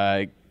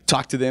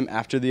 talk to them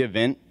after the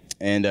event.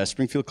 And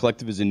Springfield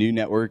Collective is a new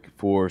network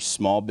for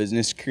small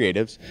business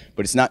creatives,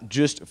 but it's not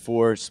just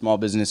for small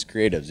business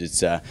creatives.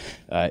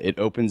 It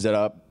opens it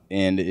up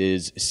and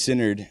is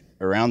centered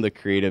around the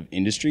creative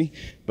industry.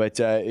 But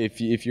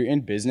if you're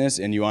in business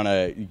and you want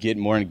to get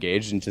more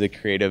engaged into the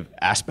creative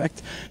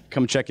aspect,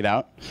 come check it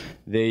out.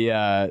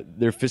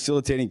 They're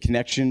facilitating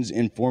connections,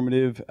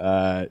 informative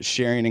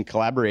sharing, and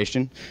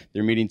collaboration.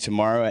 They're meeting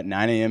tomorrow at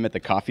 9 a.m. at the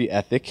Coffee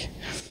Ethic.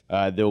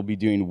 They'll be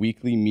doing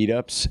weekly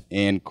meetups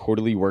and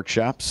quarterly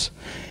workshops.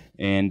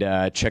 And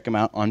check them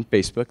out on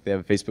Facebook. They have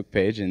a Facebook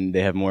page, and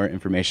they have more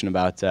information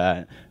about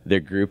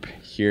their group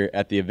here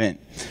at the event.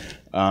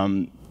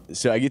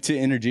 So I get to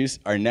introduce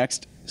our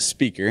next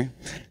speaker,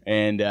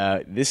 and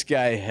this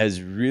guy has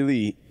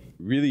really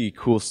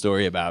cool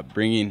story about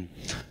bringing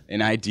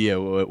an idea,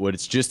 what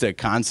it's just a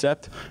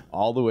concept,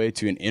 all the way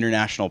to an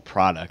international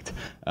product.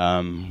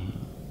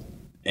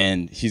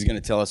 And he's going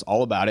to tell us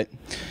all about it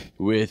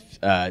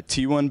with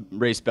T1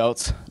 race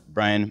belts,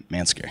 Brian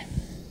Mansker.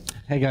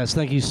 Hey guys,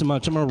 thank you so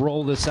much. I'm going to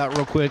roll this out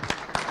real quick.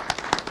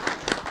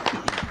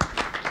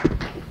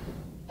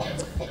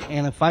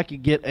 And if I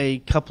could get a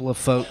couple of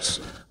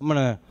folks, I'm going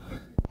to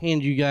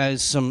hand you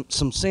guys some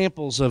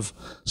samples of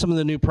some of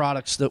the new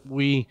products that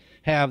we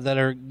have that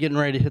are getting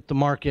ready to hit the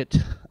market.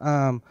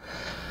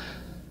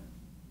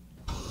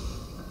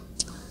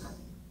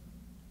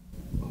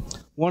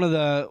 One of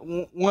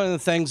the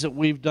things that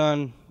we've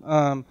done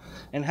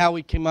and how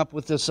we came up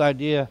with this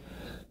idea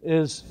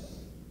is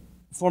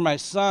for my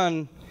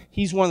son.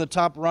 He's one of the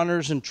top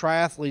runners and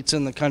triathletes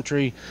in the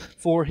country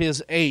for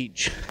his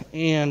age,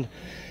 and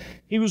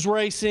he was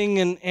racing,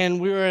 and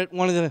we were at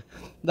one of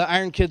the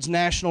Iron Kids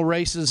national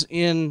races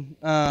in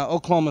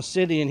Oklahoma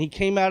City, and he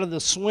came out of the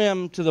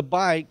swim to the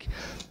bike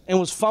and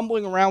was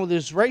fumbling around with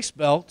his race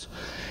belt.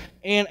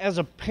 And as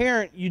a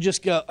parent, you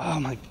just go, oh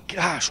my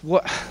gosh,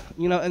 what,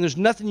 you know, and there's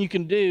nothing you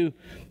can do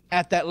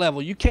at that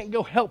level. You can't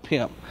go help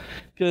him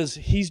because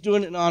he's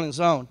doing it on his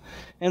own.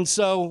 And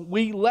so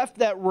we left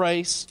that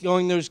race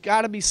going, there's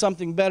got to be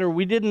something better.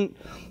 We didn't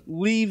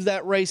leave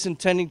that race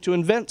intending to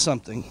invent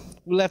something.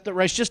 We left that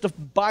race just to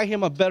buy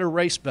him a better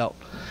race belt.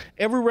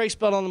 Every race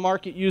belt on the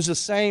market uses the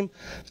same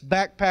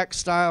backpack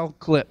style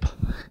clip.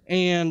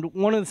 And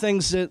one of the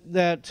things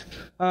that's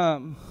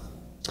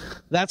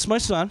my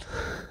son.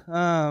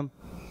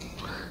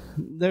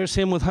 There's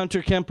him with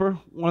Hunter Kemper,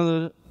 one of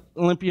the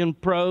Olympian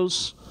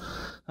pros.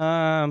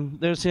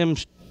 There's him,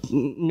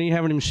 me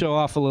having him show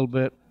off a little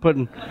bit,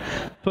 putting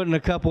a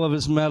couple of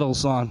his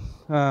medals on.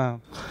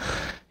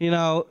 You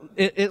know,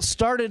 it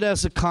started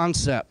as a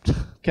concept,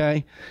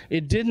 okay?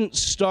 It didn't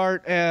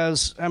start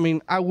as, I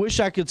mean, I wish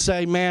I could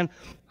say, man,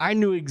 I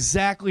knew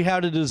exactly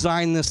how to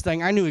design this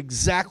thing. I knew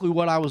exactly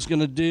what I was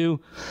going to do,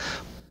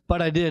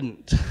 but I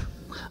didn't.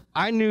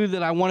 I knew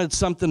that I wanted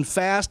something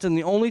fast, and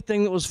the only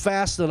thing that was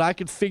fast that I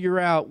could figure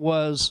out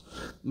was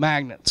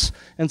magnets.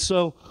 And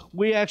so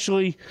we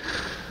actually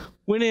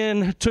went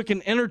in, took an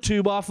inner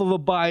tube off of a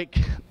bike,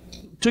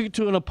 took it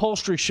to an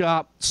upholstery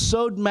shop,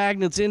 sewed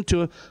magnets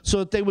into it so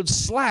that they would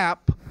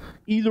slap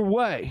either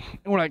way.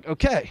 And we're like,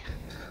 okay,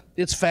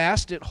 it's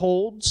fast, it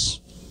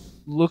holds,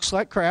 looks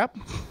like crap,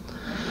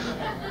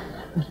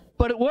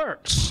 but it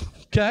works,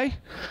 okay?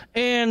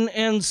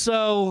 And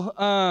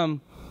so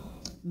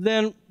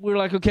then we were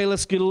like, okay,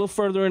 let's get a little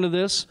further into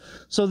this.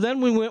 So then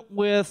we went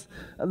with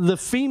the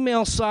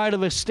female side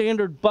of a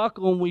standard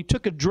buckle, and we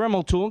took a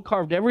Dremel tool and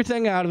carved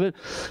everything out of it,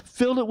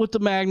 filled it with the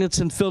magnets,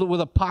 and filled it with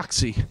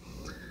epoxy.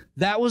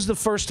 That was the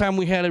first time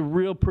we had a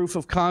real proof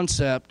of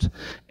concept,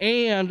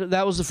 and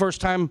that was the first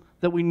time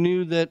that we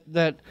knew that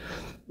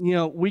you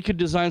know, we could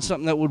design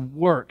something that would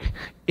work.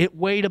 It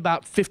weighed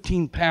about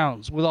 15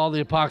 pounds with all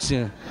the epoxy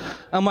in it.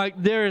 I'm like,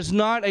 there is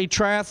not a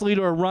triathlete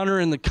or a runner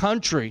in the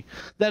country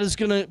that is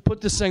going to put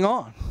this thing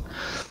on.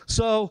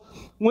 So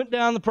went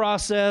down the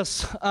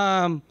process,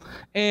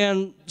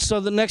 and so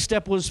the next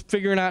step was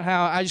figuring out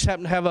how. I just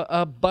happened to have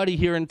a buddy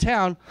here in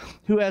town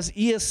who has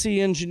ESC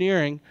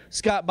Engineering,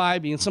 Scott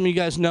Bybee, and some of you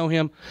guys know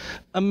him.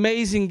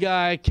 Amazing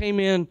guy, came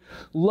in,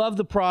 loved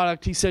the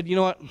product. He said, you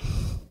know what,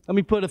 let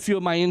me put a few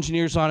of my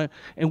engineers on it,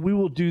 and we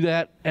will do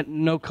that at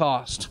no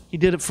cost. He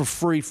did it for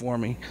free for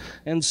me.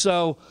 And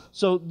so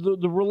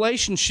the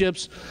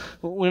relationships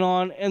went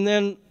on, and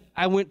then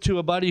I went to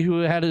a buddy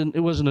who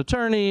was an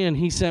attorney, and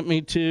he sent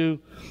me to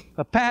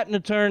a patent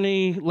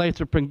attorney,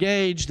 Lathrop &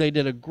 Gage. They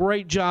did a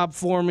great job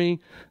for me.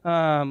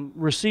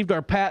 Received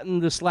our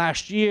patent this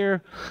last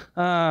year.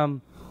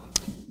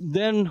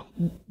 Then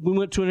we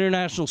went to an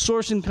international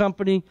sourcing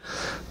company.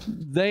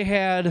 They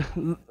had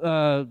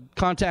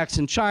contacts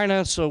in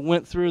China, so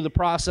went through the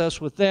process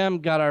with them,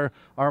 got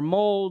our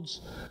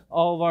molds,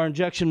 all of our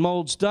injection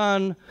molds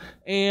done,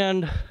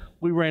 and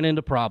we ran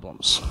into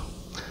problems.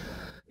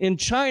 In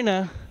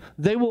China,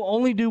 they will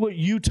only do what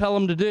you tell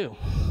them to do.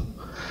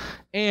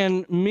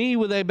 And me,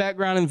 with a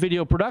background in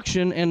video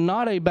production and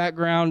not a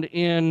background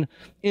in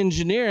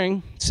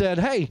engineering, said,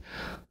 hey,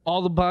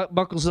 all the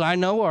buckles that I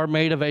know are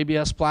made of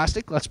ABS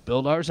plastic. Let's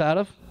build ours out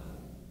of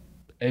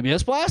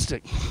ABS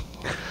plastic.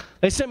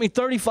 They sent me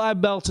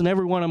 35 belts, and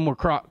every one of them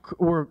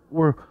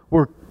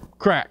were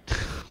cracked,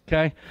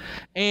 okay?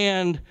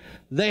 And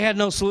they had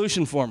no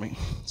solution for me.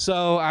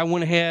 So I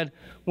went ahead,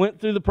 went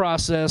through the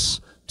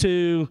process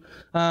to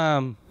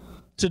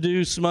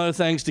do some other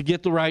things to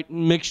get the right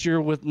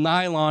mixture with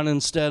nylon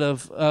instead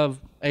of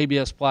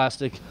ABS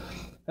plastic.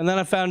 And then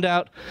I found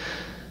out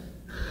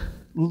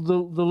the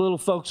little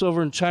folks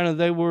over in China,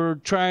 they were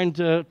trying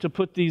to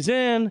put these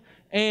in,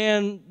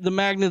 and the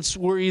magnets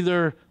were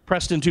either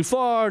pressed in too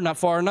far, not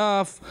far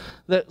enough.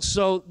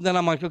 So then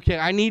I'm like, okay,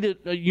 I need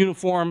a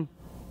uniform,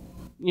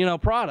 you know,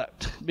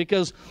 product,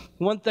 because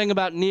one thing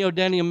about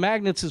neodymium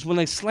magnets is when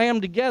they slam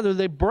together,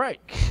 they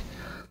break.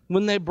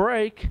 When they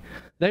break,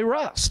 they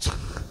rust.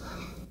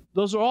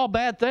 Those are all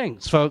bad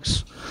things,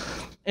 folks.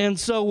 And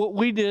so what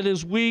we did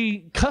is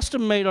we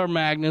custom made our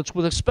magnets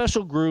with a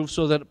special groove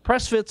so that it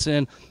press fits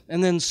in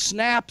and then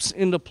snaps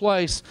into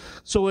place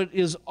so it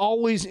is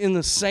always in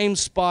the same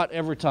spot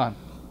every time.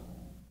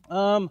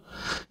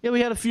 Yeah,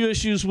 we had a few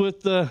issues with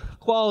the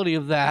quality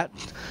of that,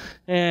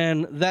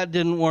 and that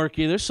didn't work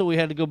either, so we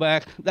had to go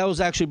back. That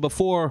was actually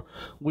before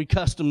we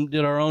custom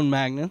did our own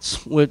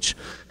magnets, which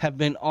have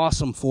been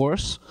awesome for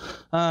us.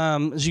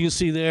 As you can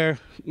see there,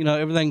 you know,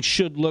 everything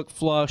should look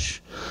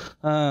flush.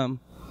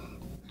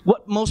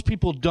 What most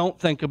people don't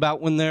think about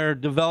when they're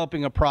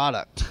developing a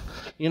product,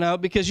 you know,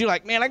 because you're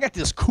like, man, I got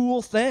this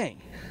cool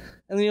thing.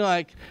 And then you're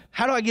like,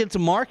 how do I get it to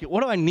market?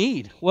 What do I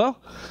need?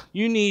 Well,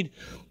 you need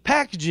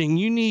packaging.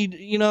 You need,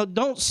 you know,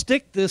 don't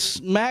stick this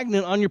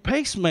magnet on your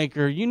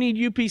pacemaker. You need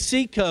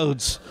UPC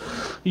codes.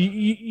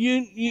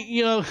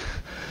 You know,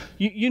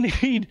 you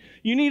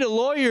need a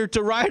lawyer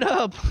to write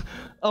up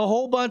a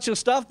whole bunch of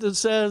stuff that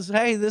says,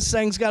 hey, this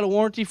thing's got a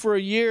warranty for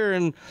a year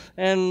and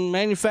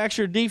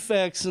manufacturer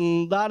defects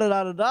and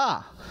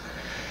da-da-da-da-da.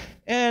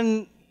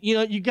 And, you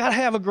know, you got to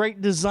have a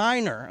great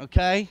designer,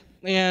 okay?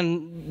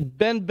 And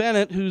Ben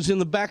Bennett, who's in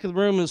the back of the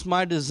room, is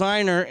my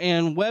designer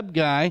and web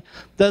guy,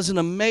 does an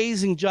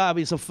amazing job.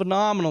 He's a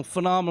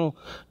phenomenal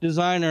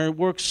designer.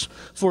 Works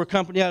for a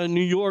company out of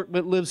New York,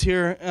 but lives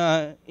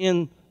here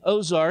in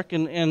Ozark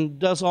and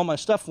does all my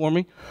stuff for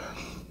me.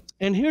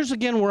 And here's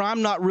again where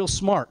I'm not real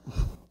smart,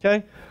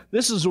 okay?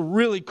 This is a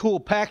really cool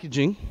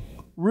packaging,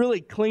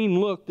 really clean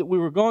look that we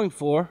were going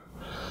for.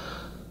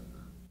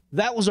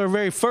 That was our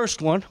very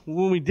first one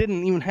when we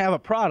didn't even have a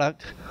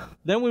product.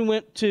 Then we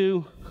went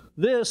to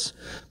this,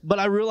 but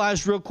I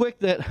realized real quick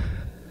that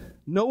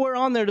nowhere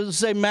on there does it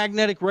say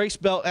magnetic race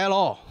belt at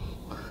all.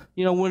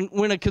 You know,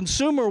 when a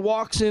consumer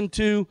walks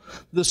into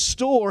the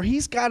store,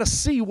 he's got to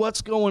see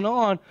what's going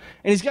on,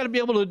 and he's got to be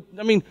able to,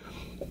 I mean,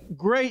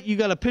 great, you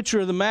got a picture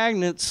of the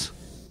magnets,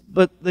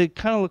 but they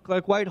kind of look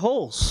like white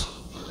holes.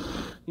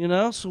 You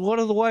know, so what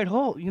are the white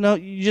holes? You know,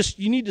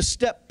 you need to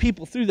step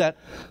people through that.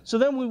 So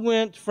then we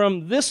went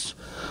from this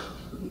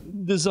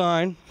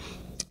design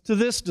to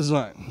this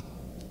design.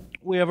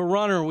 We have a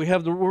runner,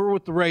 we're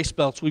with the race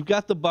belts. We've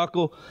got the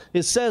buckle.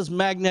 It says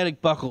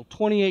magnetic buckle,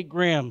 28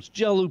 grams,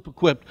 gel loop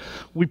equipped.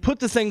 We put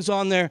the things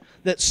on there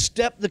that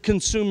step the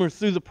consumer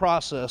through the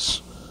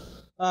process.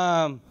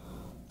 How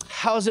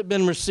has it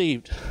been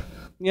received?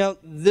 You know,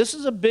 this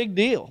is a big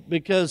deal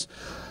because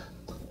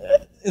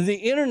the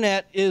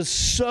internet is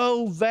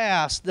so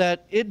vast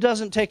that it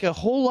doesn't take a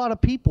whole lot of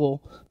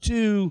people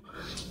to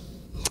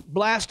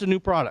blast a new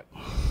product.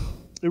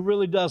 It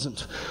really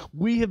doesn't.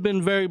 We have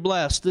been very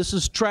blessed. This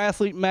is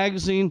Triathlete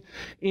Magazine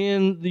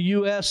in the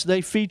U.S.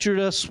 They featured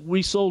us.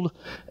 We sold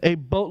a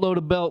boatload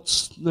of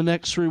belts the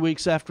next 3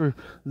 weeks after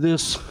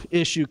this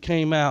issue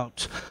came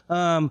out.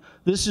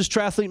 This is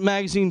Triathlete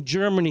Magazine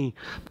Germany.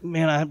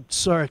 Man, I'm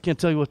sorry, I can't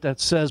tell you what that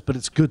says, but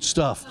it's good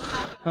stuff.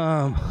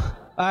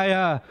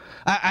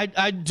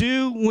 I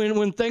do,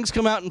 when things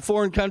come out in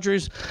foreign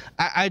countries,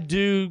 I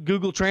do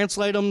Google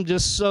Translate them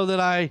just so that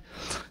I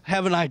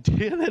have an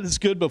idea that it's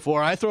good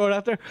before I throw it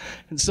out there.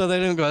 And so they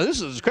don't go,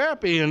 this is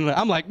crappy. And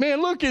I'm like,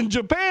 man, look, in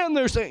Japan,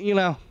 they're saying, you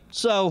know.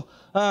 So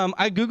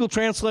I Google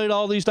Translate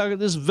all these documents.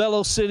 This is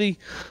Velocity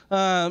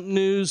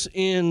news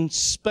in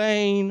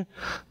Spain.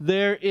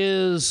 There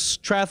is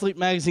Triathlete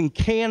Magazine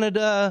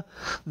Canada.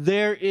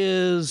 There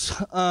is,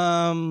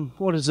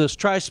 what is this,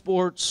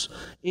 Trisports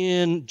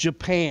in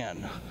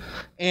Japan.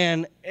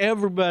 And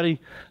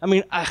everybody, I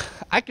mean,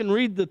 I can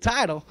read the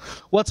title,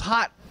 What's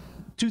Hot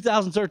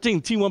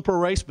 2013 T1 Pro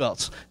Race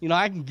Belts. You know,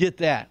 I can get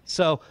that.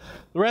 So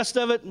the rest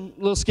of it, a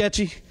little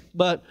sketchy,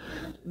 but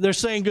they're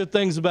saying good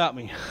things about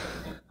me.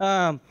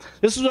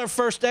 This was our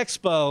first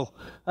expo.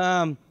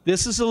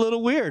 This is a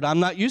little weird. I'm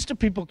not used to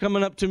people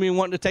coming up to me and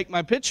wanting to take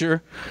my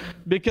picture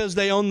because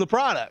they own the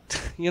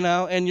product, you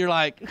know, and you're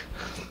like,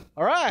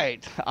 all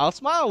right, I'll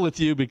smile with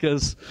you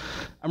because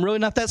I'm really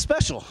not that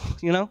special,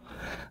 you know.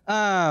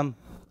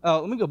 Oh,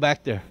 let me go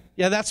back there.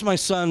 Yeah, that's my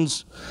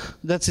son's,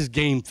 that's his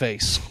game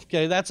face.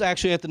 Okay, that's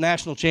actually at the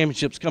national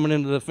championships coming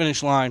into the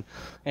finish line,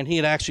 and he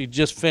had actually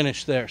just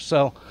finished there.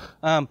 So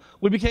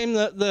we became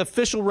the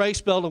official race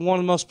belt of one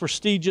of the most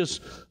prestigious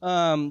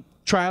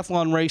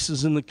triathlon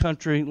races in the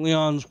country,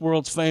 Leon's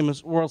world's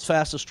fastest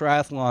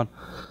triathlon.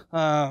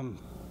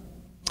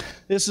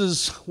 This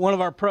is one of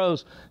our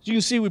pros. As you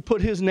can see, we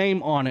put his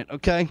name on it,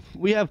 okay?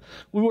 We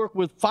work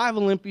with 5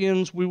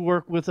 Olympians. We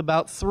work with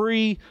about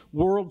 3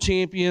 world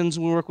champions.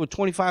 We work with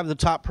 25 of the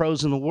top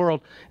pros in the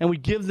world, and we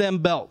give them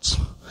belts.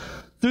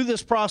 Through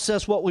this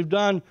process, what we've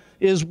done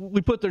is we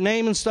put their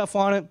name and stuff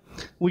on it.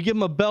 We give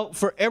them a belt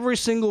for every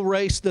single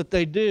race that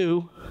they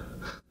do.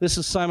 This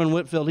is Simon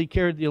Whitfield. He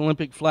carried the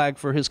Olympic flag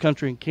for his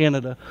country in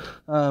Canada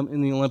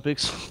in the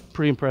Olympics.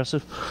 Pretty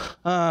impressive.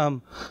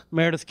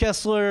 Meredith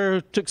Kessler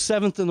took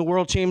 7th in the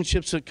World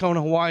Championships at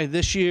Kona, Hawaii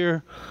this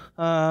year.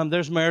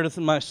 There's Meredith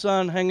and my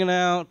son hanging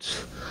out.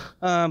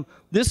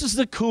 This is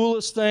the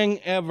coolest thing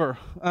ever.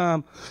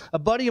 A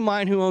buddy of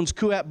mine who owns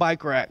Kuat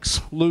Bike Racks,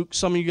 Luke,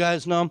 some of you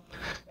guys know him,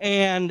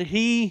 and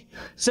he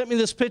sent me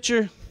this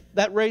picture.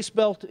 That race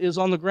belt is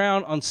on the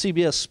ground on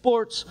CBS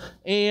Sports,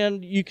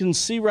 and you can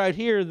see right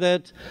here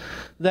that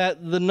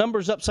the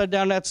number's upside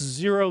down. That's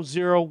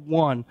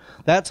 001.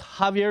 That's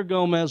Javier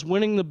Gomez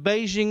winning the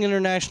Beijing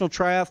International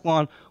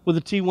Triathlon with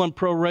a T1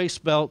 Pro race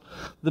belt,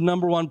 the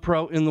 #1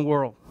 pro in the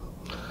world.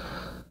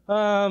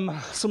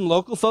 Some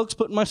local folks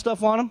putting my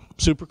stuff on them.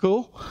 Super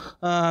cool.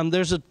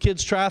 There's a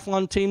kids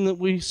triathlon team that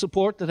we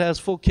support that has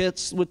full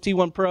kits with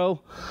T1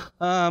 Pro.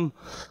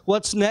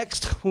 What's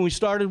next? When we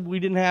started, we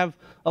didn't have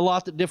a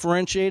lot that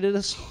differentiated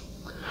us.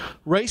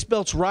 Race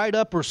belts ride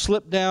up or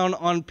slip down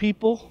on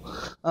people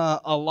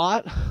a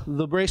lot.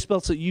 The race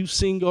belts that you've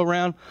seen go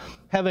around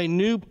have a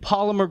new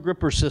polymer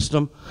gripper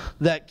system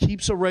that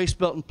keeps a race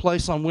belt in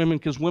place on women,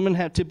 because women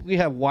typically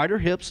have wider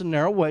hips and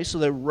narrow waists, so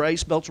their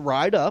race belts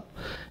ride up,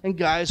 and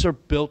guys are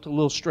built a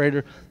little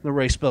straighter, the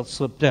race belts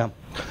slip down.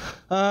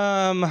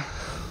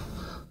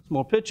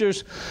 More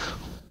pictures.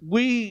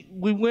 we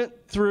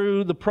went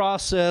through the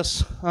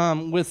process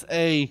with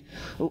a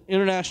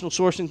international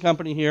sourcing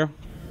company here.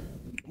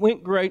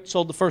 Went great,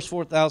 sold the first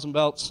 4,000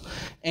 belts,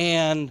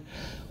 and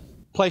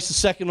placed a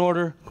second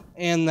order,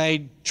 and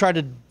they tried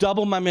to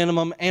double my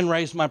minimum and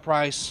raise my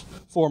price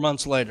 4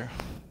 months later.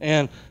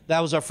 And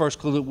that was our first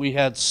clue that we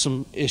had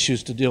some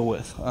issues to deal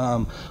with.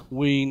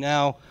 We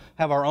now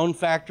have our own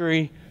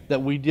factory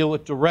that we deal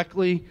with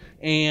directly,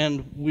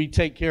 and we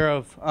take care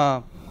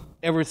of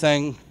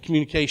everything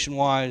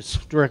communication-wise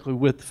directly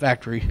with the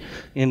factory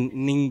in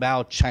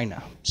Ningbo,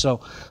 China.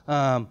 So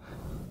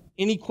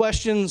any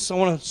questions? I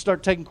want to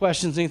start taking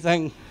questions,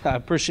 anything. I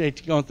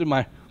appreciate you going through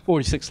my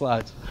 46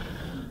 slides.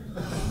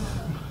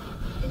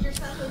 Is your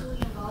son legally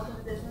involved in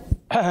the business?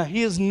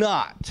 He is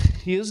not.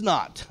 He is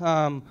not.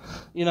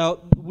 You know,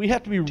 we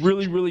have to be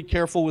really, really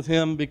careful with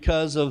him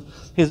because of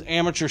his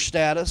amateur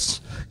status.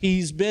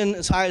 He's been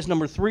as high as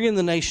number 3 in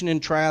the nation in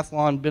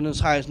triathlon, been as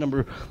high as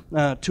number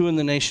 2 in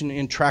the nation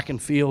in track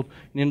and field,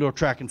 in indoor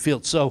track and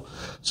field. So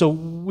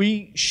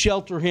we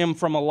shelter him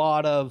from a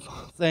lot of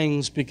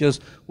things because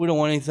we don't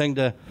want anything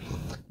to,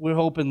 we're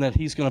hoping that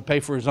he's going to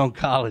pay for his own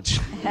college.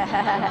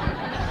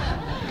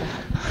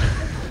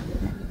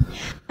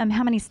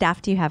 How many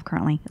staff do you have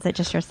currently? Is it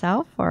just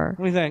yourself, or?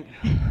 What do you think?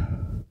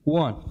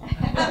 1.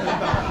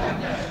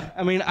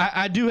 I mean,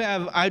 I do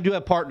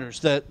have partners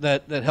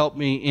that help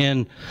me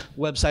in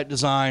website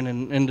design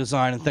and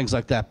design and things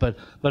like that. But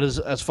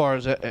as far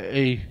as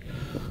a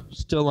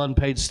still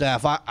unpaid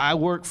staff, I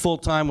work full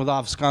time with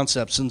Office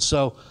Concepts, and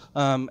so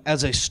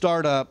as a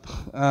startup,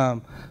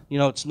 you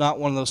know, it's not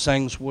one of those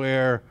things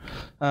where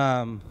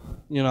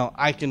you know,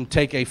 I can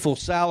take a full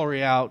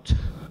salary out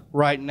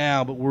right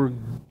now, but we're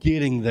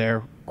getting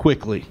there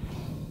quickly.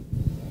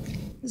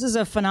 This is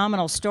a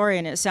phenomenal story,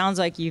 and it sounds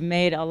like you've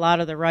made a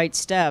lot of the right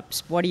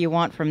steps. What do you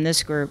want from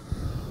this group?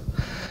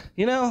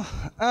 You know,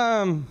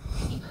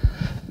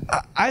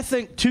 I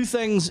think 2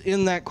 things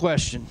in that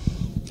question.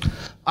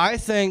 I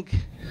think,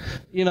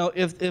 you know,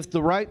 if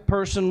the right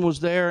person was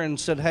there and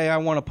said, hey, I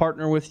want to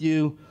partner with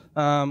you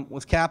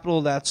with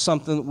capital, that's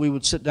something that we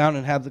would sit down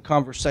and have the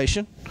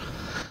conversation.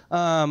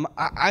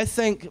 I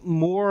think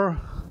more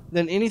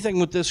than anything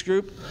with this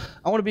group,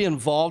 I want to be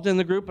involved in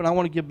the group, and I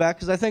want to give back,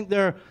 because I think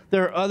there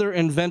are other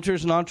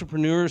inventors and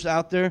entrepreneurs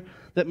out there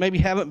that maybe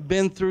haven't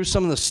been through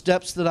some of the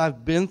steps that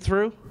I've been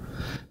through,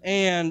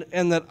 and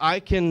that I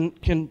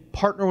can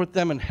partner with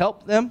them and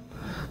help them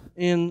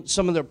in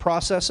some of their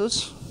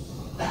processes,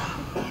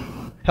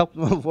 help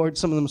them avoid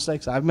some of the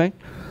mistakes I've made.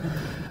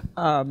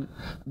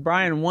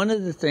 Brian, one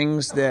of the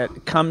things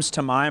that comes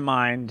to my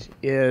mind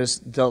is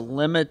the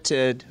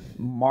limited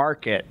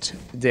market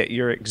that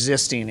you're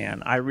existing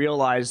in. I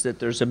realize that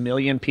there's 1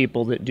 million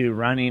people that do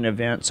running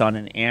events on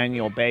an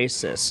annual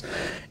basis.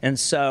 And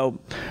so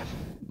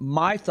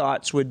my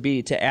thoughts would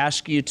be to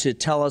ask you to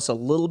tell us a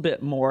little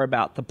bit more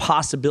about the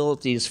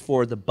possibilities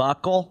for the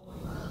buckle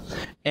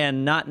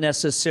and not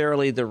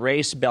necessarily the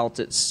race belt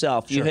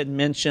itself. Sure. You had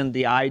mentioned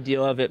the idea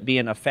of it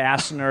being a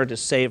fastener to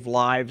save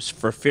lives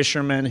for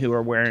fishermen who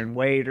are wearing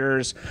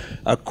waders,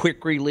 a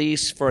quick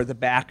release for the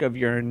back of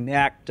your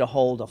neck to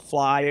hold a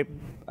fly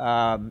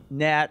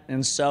net,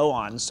 and so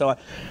on. So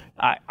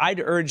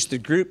I'd urge the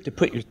group to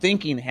put your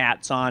thinking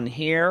hats on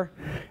here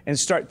and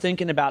start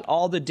thinking about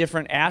all the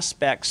different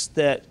aspects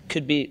that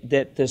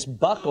this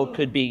buckle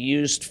could be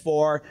used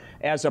for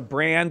as a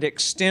brand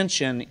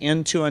extension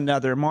into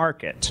another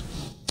market.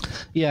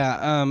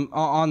 Yeah,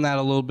 on that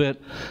a little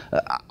bit.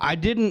 I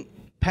didn't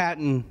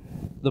patent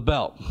the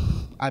belt.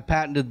 I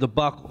patented the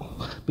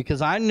buckle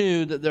because I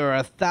knew that there are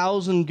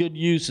 1,000 good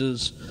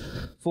uses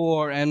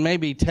for, and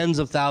maybe tens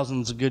of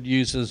thousands of good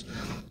uses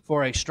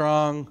for, a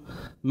strong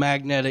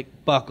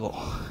magnetic buckle.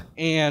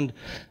 And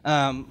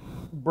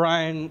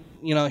Brian,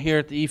 you know, here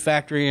at the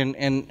E-Factory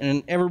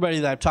and everybody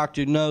that I've talked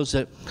to knows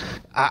that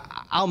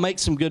I'll make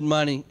some good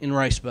money in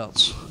race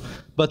belts.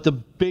 But the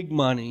big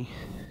money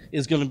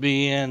is going to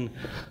be in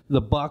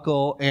the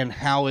buckle and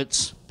how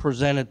it's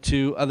presented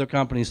to other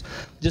companies.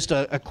 Just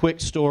a quick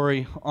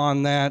story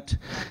on that.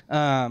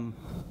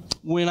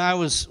 When I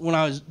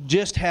was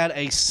just had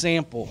a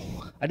sample,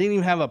 I didn't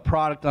even have a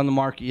product on the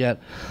market yet.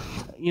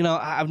 You know,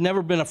 I've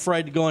never been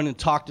afraid to go in and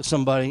talk to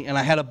somebody, and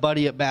I had a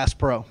buddy at Bass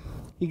Pro.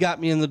 He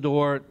got me in the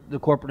door at the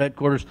corporate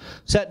headquarters,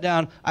 sat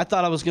down. I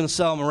thought I was going to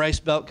sell him a race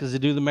belt because they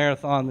do the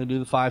marathon, they do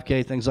the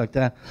 5K, things like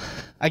that.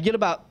 I get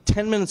about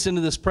 10 minutes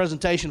into this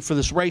presentation for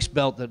this race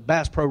belt that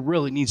Bass Pro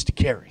really needs to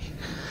carry.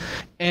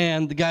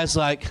 And the guy's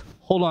like,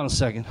 hold on a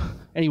second.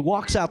 And he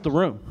walks out the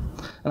room.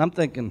 And I'm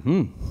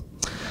thinking,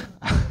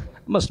 I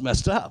must have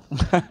messed up,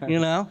 you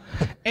know?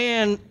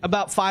 And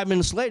about 5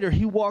 minutes later,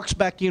 he walks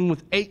back in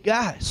with 8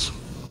 guys.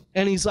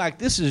 And he's like,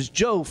 this is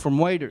Joe from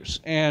Waders,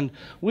 and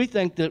we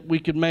think that we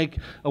could make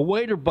a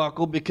wader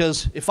buckle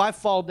because if I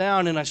fall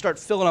down and I start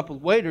filling up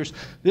with waders,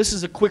 this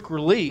is a quick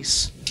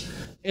release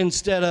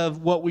instead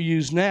of what we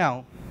use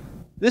now.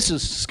 this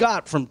is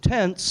Scott from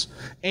Tents,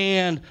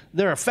 and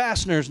there are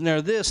fasteners, and there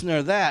are this, and there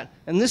are that,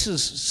 and this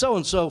is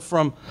so-and-so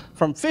from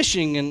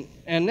fishing,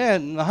 and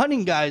then the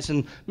hunting guys,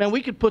 and man,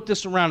 we could put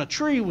this around a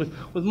tree with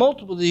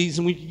multiple of these,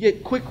 and we could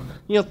get quick,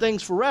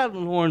 things for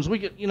rattling horns. We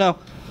could,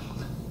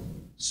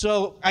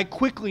 So I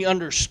quickly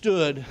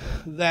understood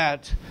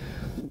that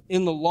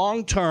in the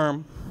long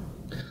term,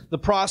 the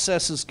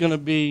process is going to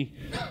be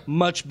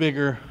much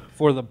bigger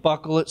for the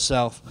buckle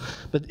itself,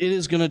 but it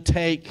is going to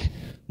take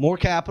more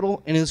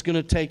capital, and it's going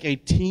to take a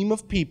team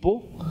of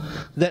people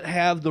that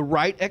have the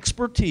right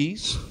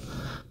expertise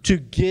to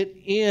get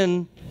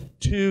in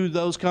to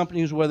those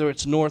companies, whether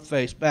it's North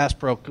Face, Bass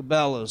Pro,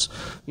 Cabela's,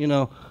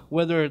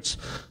 whether it's,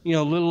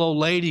 little old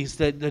ladies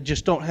that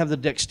just don't have the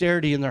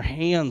dexterity in their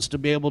hands to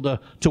be able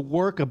to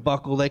work a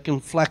buckle. They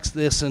can flex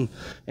this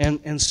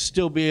and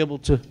still be able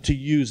to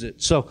use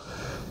it. So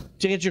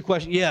to answer your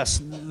question, yes,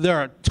 there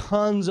are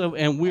tons of,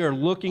 and we are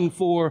looking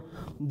for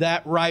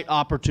that right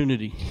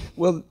opportunity.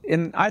 Well,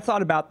 and I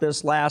thought about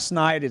this last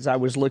night as I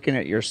was looking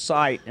at your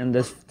site, and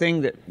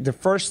the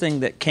first thing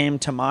that came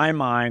to my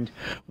mind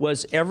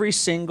was every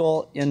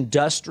single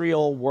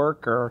industrial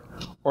worker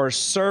or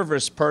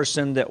service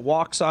person that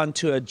walks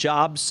onto a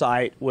job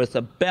site with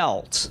a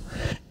belt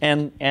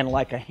and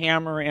like a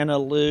hammer and a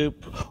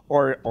loop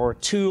or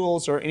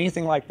tools or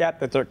anything like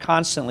that they're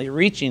constantly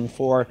reaching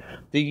for.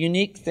 The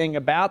unique thing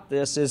about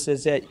this is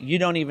that you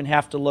don't even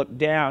have to look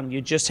down.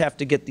 You just have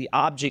to get the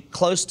object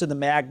close to the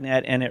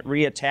magnet and it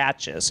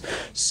reattaches.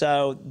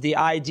 So the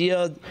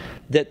idea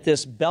that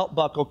this belt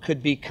buckle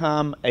could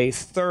become a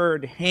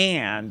third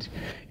hand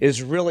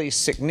is really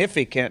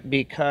significant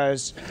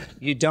because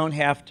you don't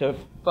have to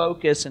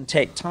focus and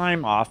take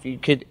time off. You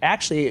could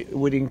actually, it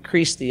would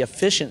increase the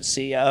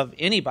efficiency of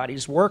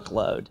anybody's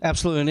workload.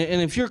 Absolutely.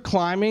 And if you're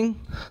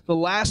climbing, the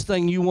last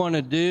thing you want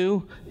to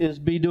do is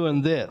be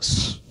doing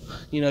this.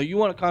 You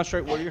want to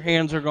concentrate where your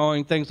hands are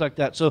going, things like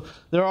that. So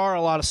there are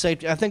a lot of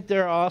safety. I think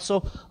there are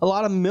also a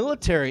lot of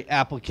military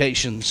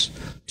applications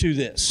to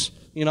this.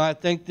 I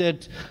think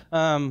that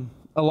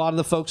a lot of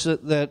the folks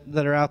that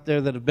are out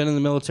there that have been in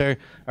the military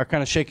are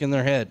kind of shaking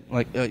their head.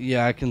 Like,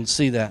 yeah, I can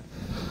see that.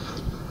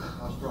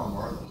 How strong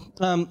are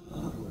they?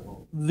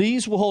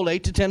 These will hold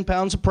 8 to 10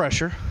 pounds of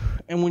pressure.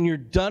 And when you're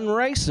done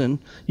racing,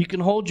 you can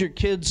hold your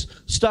kids'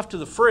 stuff to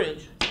the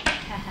fridge.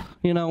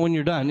 When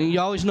you're done. And you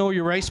always know where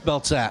your race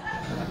belt's at.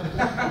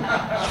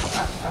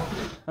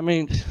 I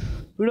mean,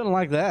 who doesn't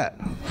like that?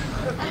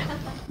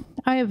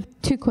 I have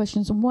two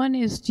questions. One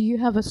is, do you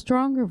have a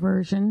stronger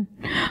version?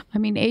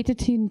 8 to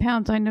 10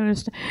 pounds, I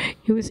noticed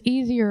it was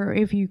easier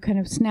if you kind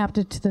of snapped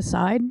it to the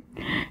side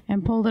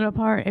and pulled it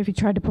apart. If you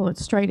tried to pull it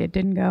straight, it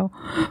didn't go.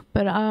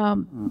 But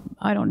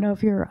I don't know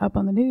if you're up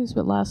on the news,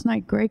 but last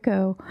night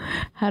Graco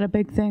had a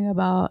big thing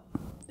about,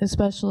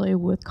 especially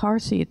with car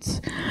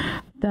seats,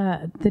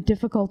 the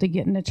difficulty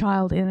getting a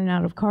child in and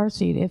out of car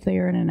seat. If they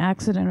are in an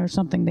accident or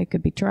something, they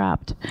could be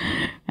trapped.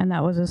 And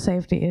that was a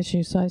safety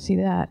issue, so I see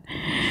that.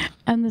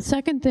 And the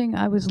second thing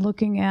I was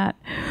looking at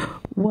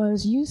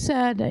was, you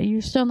said that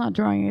you're still not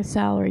drawing a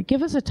salary.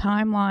 Give us a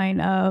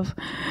timeline of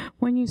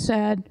when you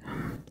said,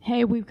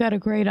 hey, we've got a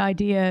great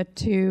idea,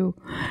 to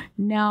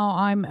now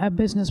I'm a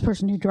business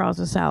person who draws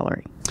a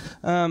salary.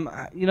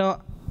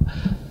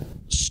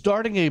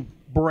 Starting a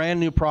brand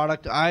new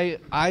product,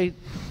 I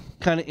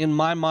kind of in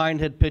my mind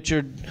had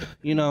pictured,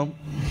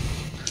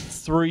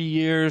 3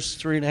 years,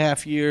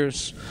 3.5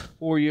 years,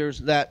 4 years,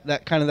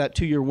 that kind of that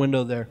 2-year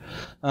window there.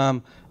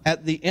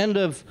 At the end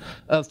of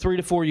 3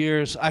 to 4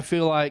 years, I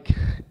feel like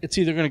it's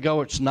either going to go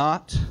or it's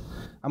not.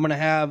 I'm going to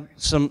have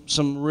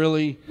some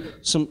really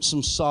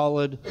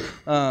solid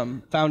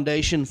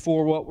foundation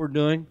for what we're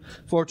doing.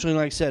 Fortunately,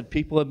 like I said,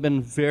 people have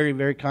been very,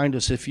 very kind to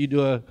us. If you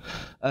do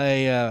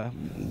a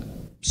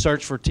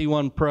search for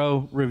T1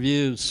 Pro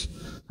reviews,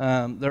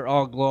 they're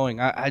all glowing.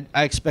 I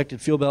expected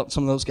Fuel Belt and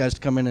some of those guys to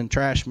come in and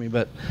trash me,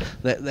 but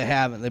they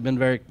haven't.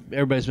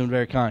 Everybody's been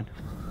very kind.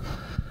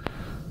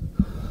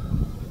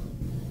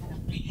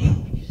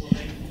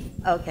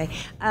 Okay.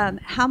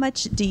 How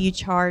much do you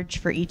charge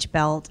for each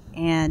belt,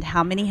 and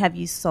how many have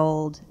you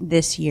sold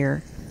this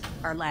year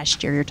or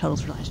last year, your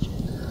totals for last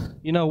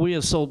year? We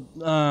have sold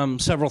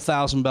several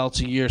thousand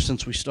belts a year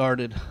since we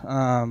started.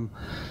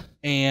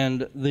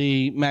 And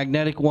the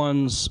magnetic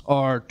ones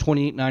are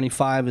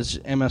 $28.95 is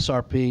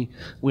MSRP.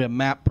 We have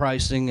MAP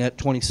pricing at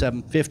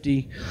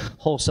 $27.50.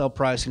 Wholesale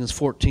pricing is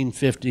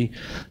 $14.50.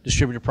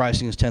 Distributor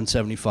pricing is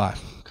 $10.75.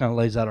 Kind of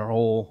lays out our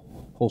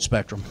whole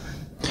spectrum.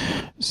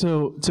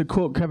 So to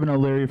quote Kevin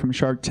O'Leary from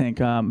Shark Tank,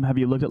 have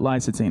you looked at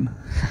licensing?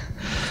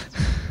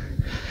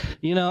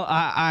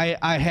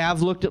 I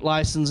have looked at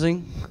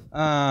licensing.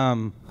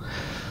 I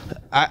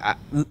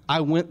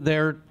went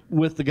there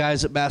with the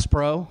guys at Bass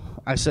Pro.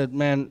 I said,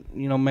 man,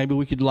 maybe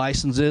we could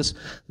license this.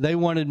 They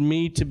wanted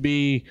me to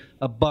be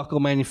a buckle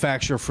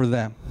manufacturer for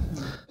them,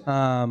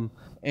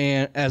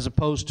 and as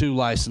opposed to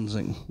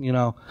licensing.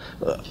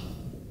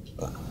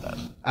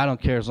 I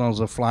don't care as long as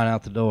they're flying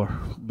out the door,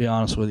 to be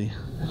honest with you.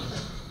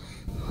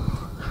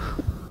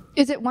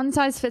 Is it one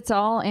size fits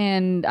all?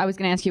 And I was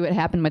going to ask you what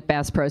happened with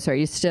Bass Pro. So are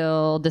you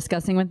still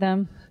discussing with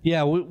them?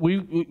 Yeah,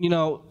 we you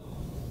know,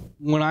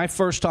 when I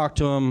first talked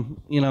to them,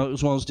 you know, it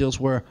was one of those deals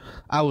where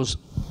I was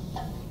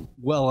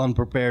well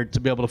unprepared to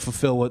be able to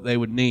fulfill what they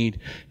would need.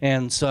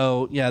 And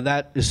so, yeah,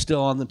 that is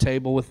still on the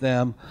table with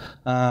them.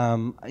 You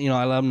know,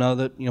 I let them know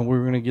that, you know,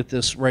 we're going to get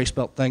this race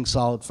belt thing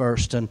solid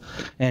first.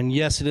 And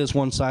yes, it is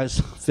one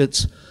size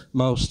fits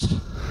most.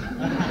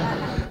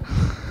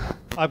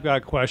 I've got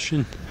a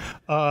question.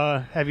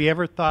 Have you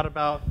ever thought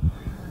about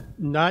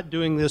not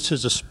doing this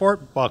as a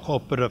sport buckle,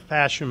 but a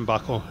fashion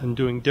buckle, and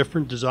doing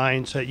different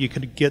designs that you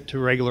could get to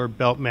regular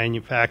belt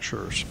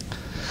manufacturers?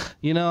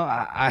 You know,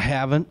 I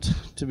haven't,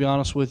 to be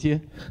honest with you.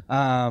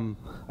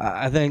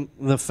 I think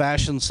the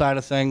fashion side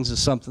of things is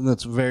something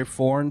that's very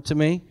foreign to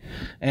me,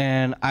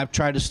 and I've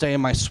tried to stay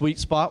in my sweet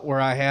spot where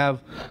I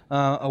have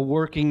a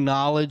working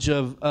knowledge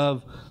of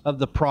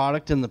the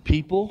product and the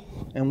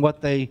people and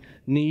what they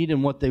need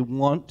and what they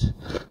want,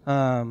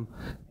 and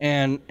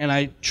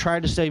I try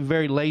to stay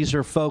very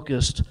laser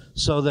focused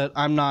so that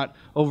I'm not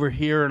over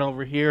here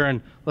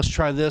and let's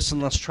try this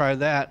and let's try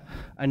that.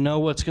 I know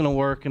what's going to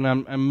work, and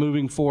I'm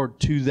moving forward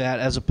to that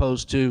as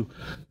opposed to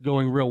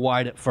going real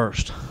wide at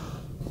first.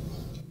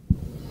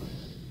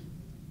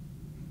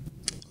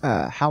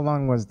 How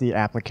long was the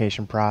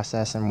application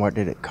process, and what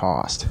did it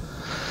cost?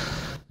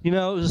 You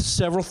know, it was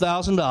several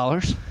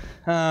 $1,000s.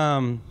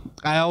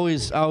 I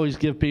always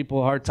give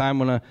people a hard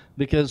time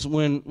because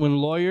when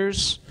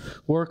lawyers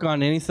work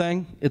on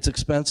anything, it's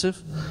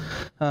expensive.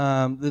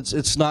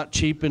 It's not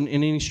cheap in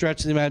any stretch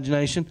of the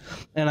imagination.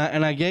 And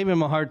I gave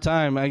him a hard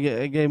time. I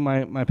gave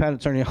my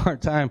patent attorney a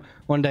hard time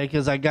one day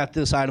because I got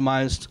this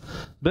itemized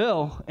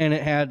bill, and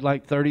it had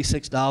like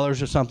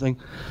 $36 or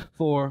something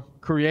for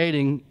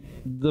creating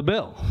the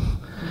bill.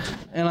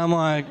 And I'm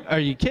like, are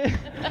you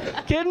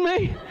kidding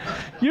me?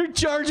 You're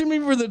charging me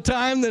for the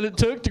time that it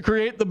took to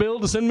create the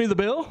bill to send me the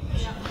bill?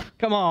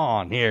 Come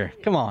on here,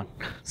 come on.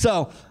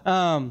 So,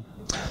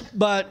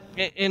 but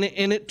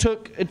it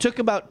took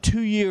about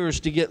 2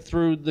 years to get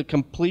through the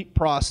complete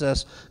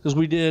process, because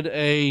we did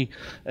a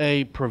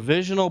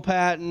provisional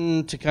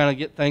patent to kind of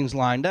get things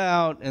lined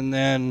out, and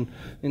then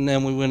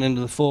we went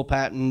into the full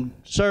patent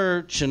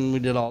search, and we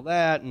did all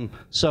that, and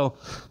so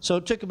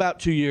it took about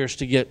 2 years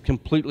to get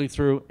completely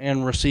through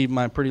and receive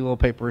my pretty little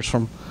papers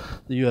from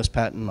the U.S.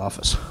 Patent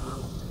Office.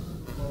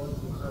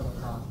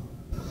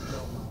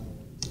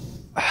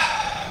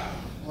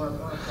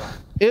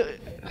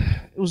 It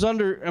was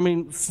under, I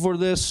mean, for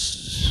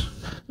this,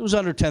 it was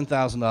under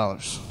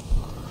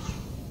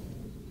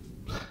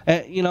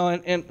 $10,000. You know,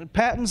 and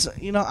patents,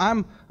 you know,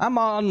 I'm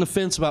on the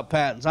fence about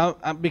patents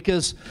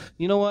because,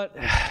 you know what,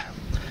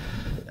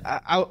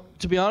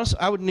 to be honest,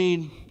 I would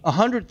need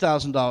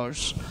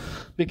 $100,000,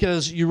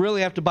 because you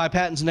really have to buy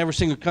patents in every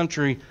single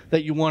country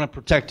that you want to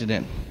protect it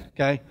in.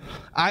 Okay,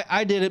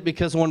 I did it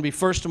because I want to be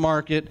first to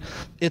market.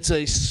 It's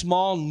a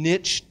small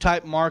niche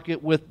type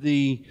market with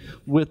the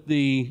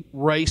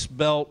race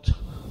belt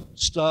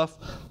stuff.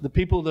 The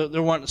people that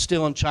they're wanting to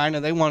steal in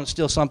China, they want to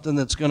steal something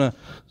that's going to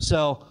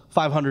sell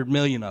 500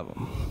 million of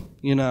them.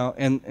 You know,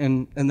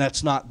 and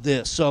that's not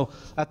this. So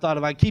I thought,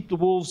 if I keep the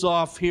wolves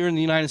off here in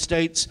the United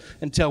States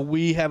until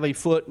we have a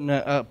foot in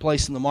a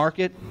place in the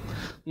market,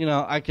 you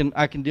know, I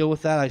can deal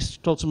with that. I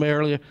told somebody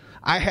earlier,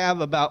 I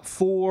have about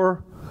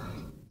 4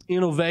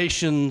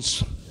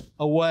 innovations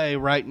away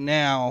right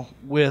now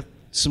with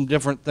some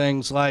different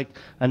things, like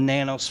a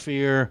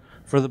nanosphere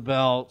for the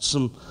belt,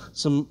 some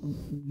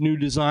new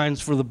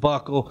designs for the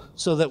buckle,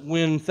 so that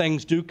when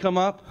things do come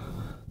up,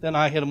 then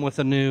I hit them with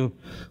a new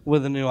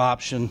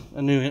option,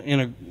 a new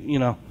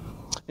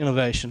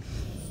innovation.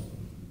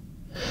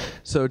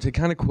 So to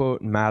kind of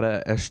quote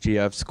Mata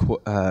SGF's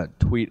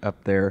tweet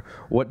up there,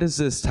 what does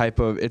this type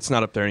of, it's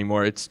not up there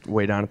anymore, it's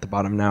way down at the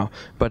bottom now,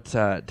 but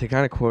to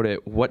kind of quote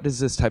it, what does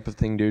this type of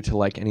thing do to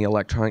like any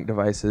electronic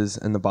devices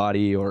in the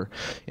body or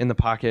in the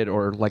pocket,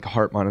 or like a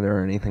heart monitor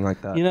or anything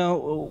like that? You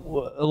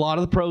know, a lot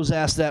of the pros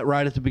asked that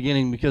right at the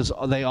beginning, because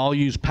they all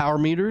use power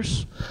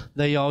meters,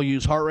 they all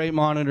use heart rate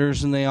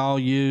monitors, and they all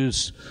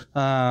use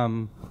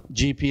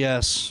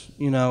GPS,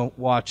 you know,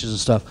 watches and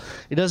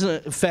stuff. It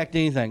doesn't affect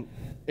anything,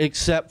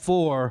 except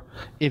for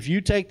if you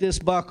take this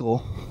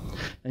buckle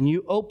and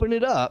you open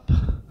it up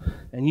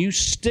and you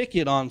stick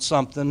it on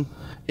something,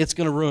 it's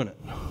going to ruin it.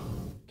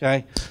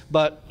 Okay?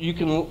 But you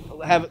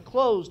can have it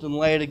closed and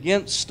lay it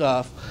against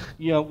stuff.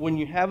 You know, when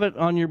you have it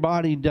on your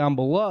body down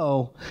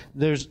below,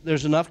 there's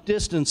enough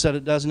distance that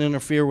it doesn't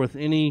interfere with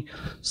any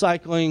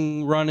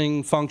cycling,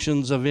 running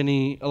functions of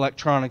any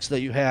electronics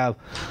that you have.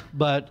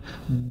 But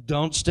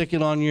don't stick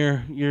it on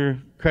your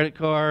credit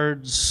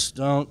cards.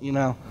 Don't, you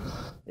know.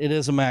 It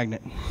is a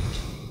magnet.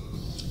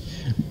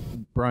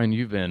 Brian,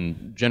 you've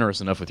been generous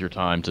enough with your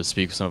time to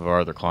speak with some of our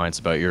other clients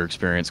about your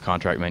experience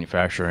contract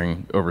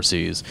manufacturing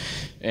overseas.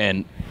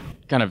 And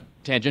kind of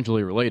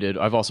tangentially related,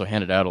 I've also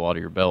handed out a lot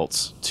of your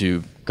belts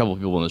to a couple of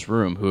people in this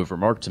room who have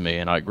remarked to me,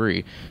 and I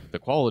agree, the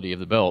quality of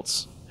the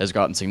belts has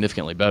gotten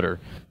significantly better,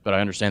 but I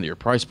understand that your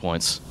price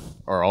points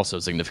are also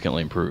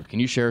significantly improved. Can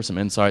you share some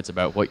insights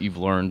about what you've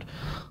learned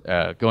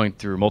going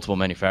through multiple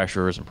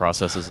manufacturers and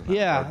processes?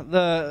 Yeah,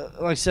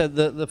 like I said,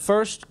 the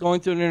first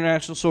going through an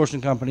international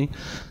sourcing company,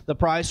 the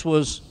price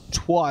was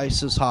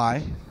twice as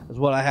high as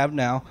what I have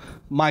now,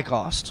 my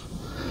cost.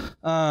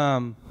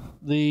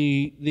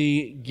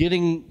 The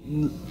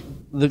getting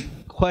the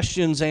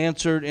questions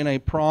answered in a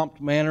prompt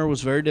manner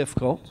was very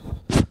difficult.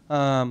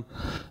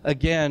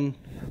 Again,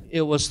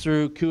 it was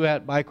through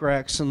Kuat Bike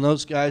Racks and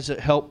those guys that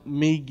helped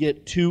me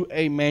get to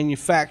a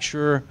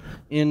manufacturer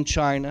in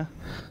China.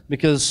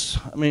 Because,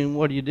 I mean,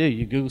 what do?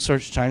 You Google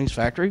search Chinese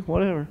factory?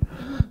 Whatever.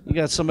 You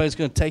got somebody that's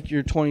going to take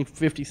your $20,000,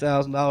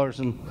 $50,000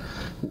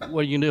 and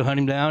what are you going to do, hunt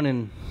him down?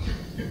 And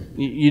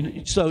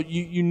so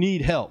you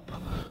need help.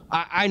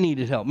 I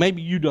needed help.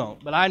 Maybe you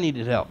don't, but I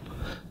needed help.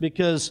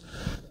 Because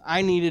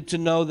I needed to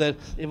know that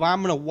if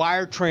I'm going to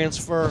wire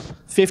transfer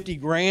 50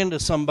 grand to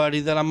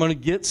somebody, that I'm going to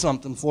get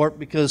something for it.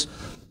 Because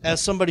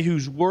as somebody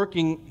who's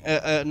working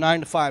a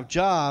 9-to-5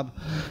 job,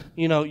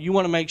 you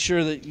want to make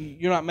sure that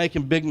you're not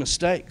making big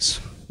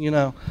mistakes.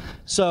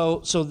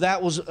 So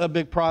that was a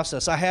big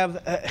process. I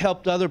have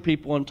helped other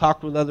people and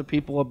talked with other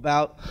people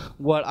about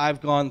what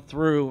I've gone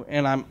through,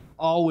 and I'm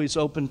always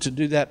open to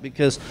do that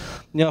because,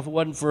 if it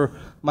wasn't for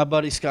my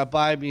buddy Scott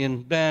Bybee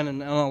and Ben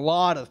and a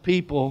lot of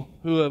people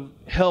who have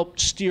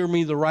helped steer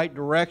me the right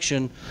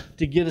direction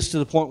to get us to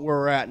the point where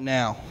we're at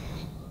now.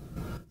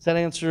 Does that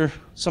answer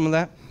some of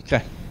that?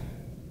 Okay.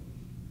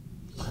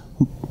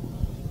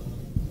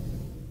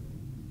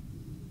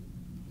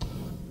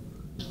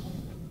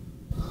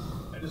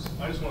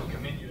 I just want to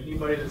commend you.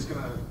 Anybody that's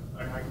going to,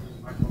 I can use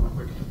the microphone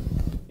real quick.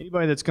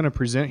 Anybody that's going to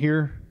present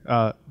here,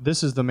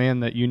 this is the man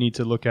that you need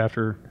to look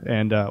after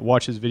and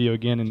watch his video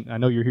again. And I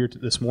know you're here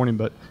this morning,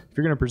 but if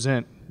you're going to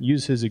present,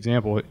 use his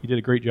example. You did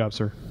a great job,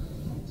 sir.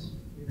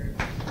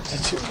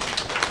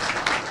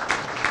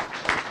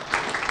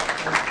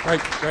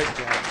 Great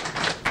job.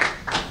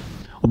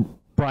 Well,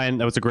 Brian,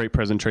 that was a great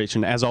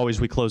presentation. As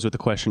always, we close with the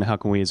question, how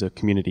can we as a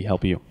community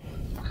help you?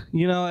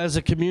 As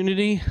a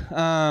community,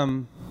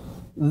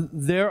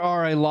 there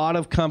are a lot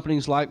of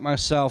companies like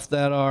myself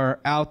that are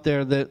out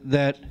there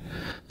that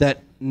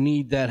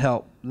need that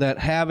help, that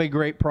have a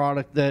great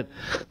product, that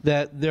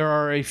there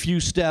are a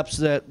few steps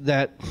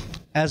that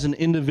as an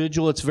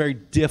individual it's very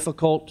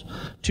difficult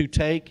to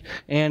take,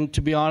 and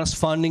to be honest,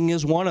 funding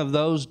is one of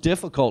those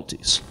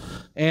difficulties.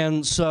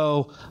 And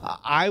so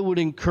I would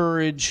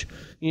encourage,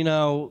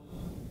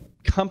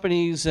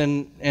 companies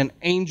and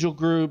angel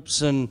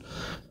groups and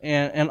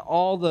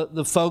all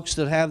the folks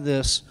that have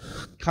this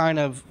kind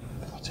of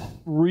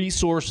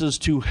resources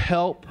to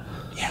help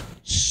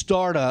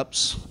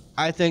startups.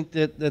 I think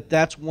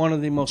that's one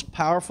of the most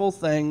powerful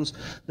things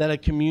that a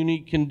community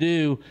can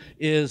do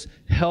is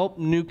help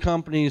new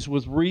companies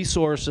with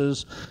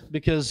resources,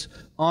 because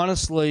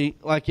honestly,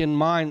 like in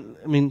mine,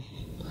 I mean,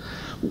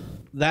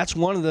 that's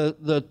one of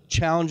the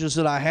challenges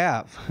that I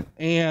have.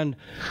 And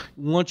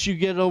once you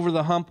get over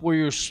the hump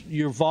where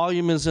your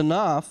volume is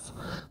enough,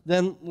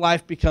 then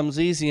life becomes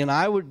easy. And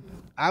I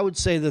would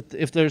say that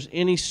if there's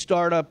any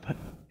startup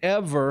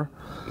ever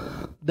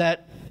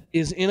that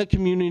is in a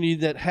community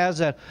that has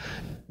that,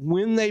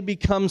 when they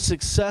become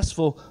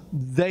successful,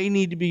 they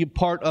need to be a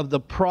part of the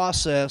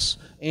process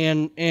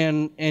and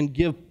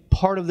give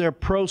part of their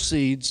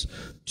proceeds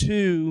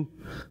to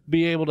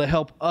be able to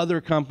help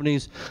other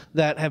companies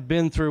that have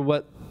been through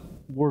what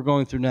we're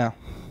going through now.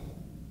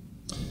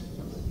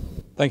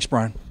 Thanks,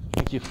 Brian.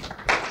 Thank you.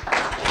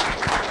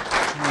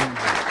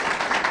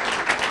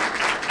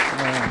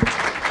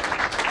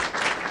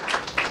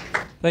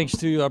 Thanks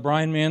to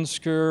Brian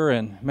Mansker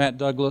and Matt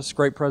Douglas.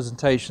 Great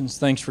presentations.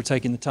 Thanks for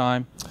taking the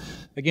time.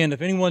 Again,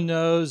 if anyone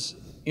knows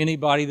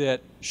anybody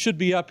that should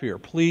be up here,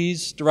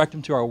 please direct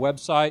them to our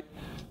website.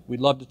 We'd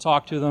love to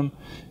talk to them.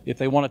 If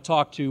they want to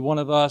talk to one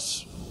of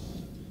us,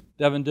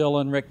 Devin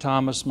Dillon, Rick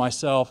Thomas,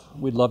 myself,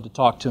 we'd love to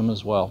talk to them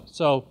as well.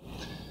 So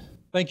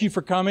thank you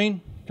for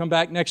coming. Come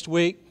back next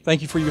week.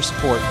 Thank you for your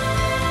support.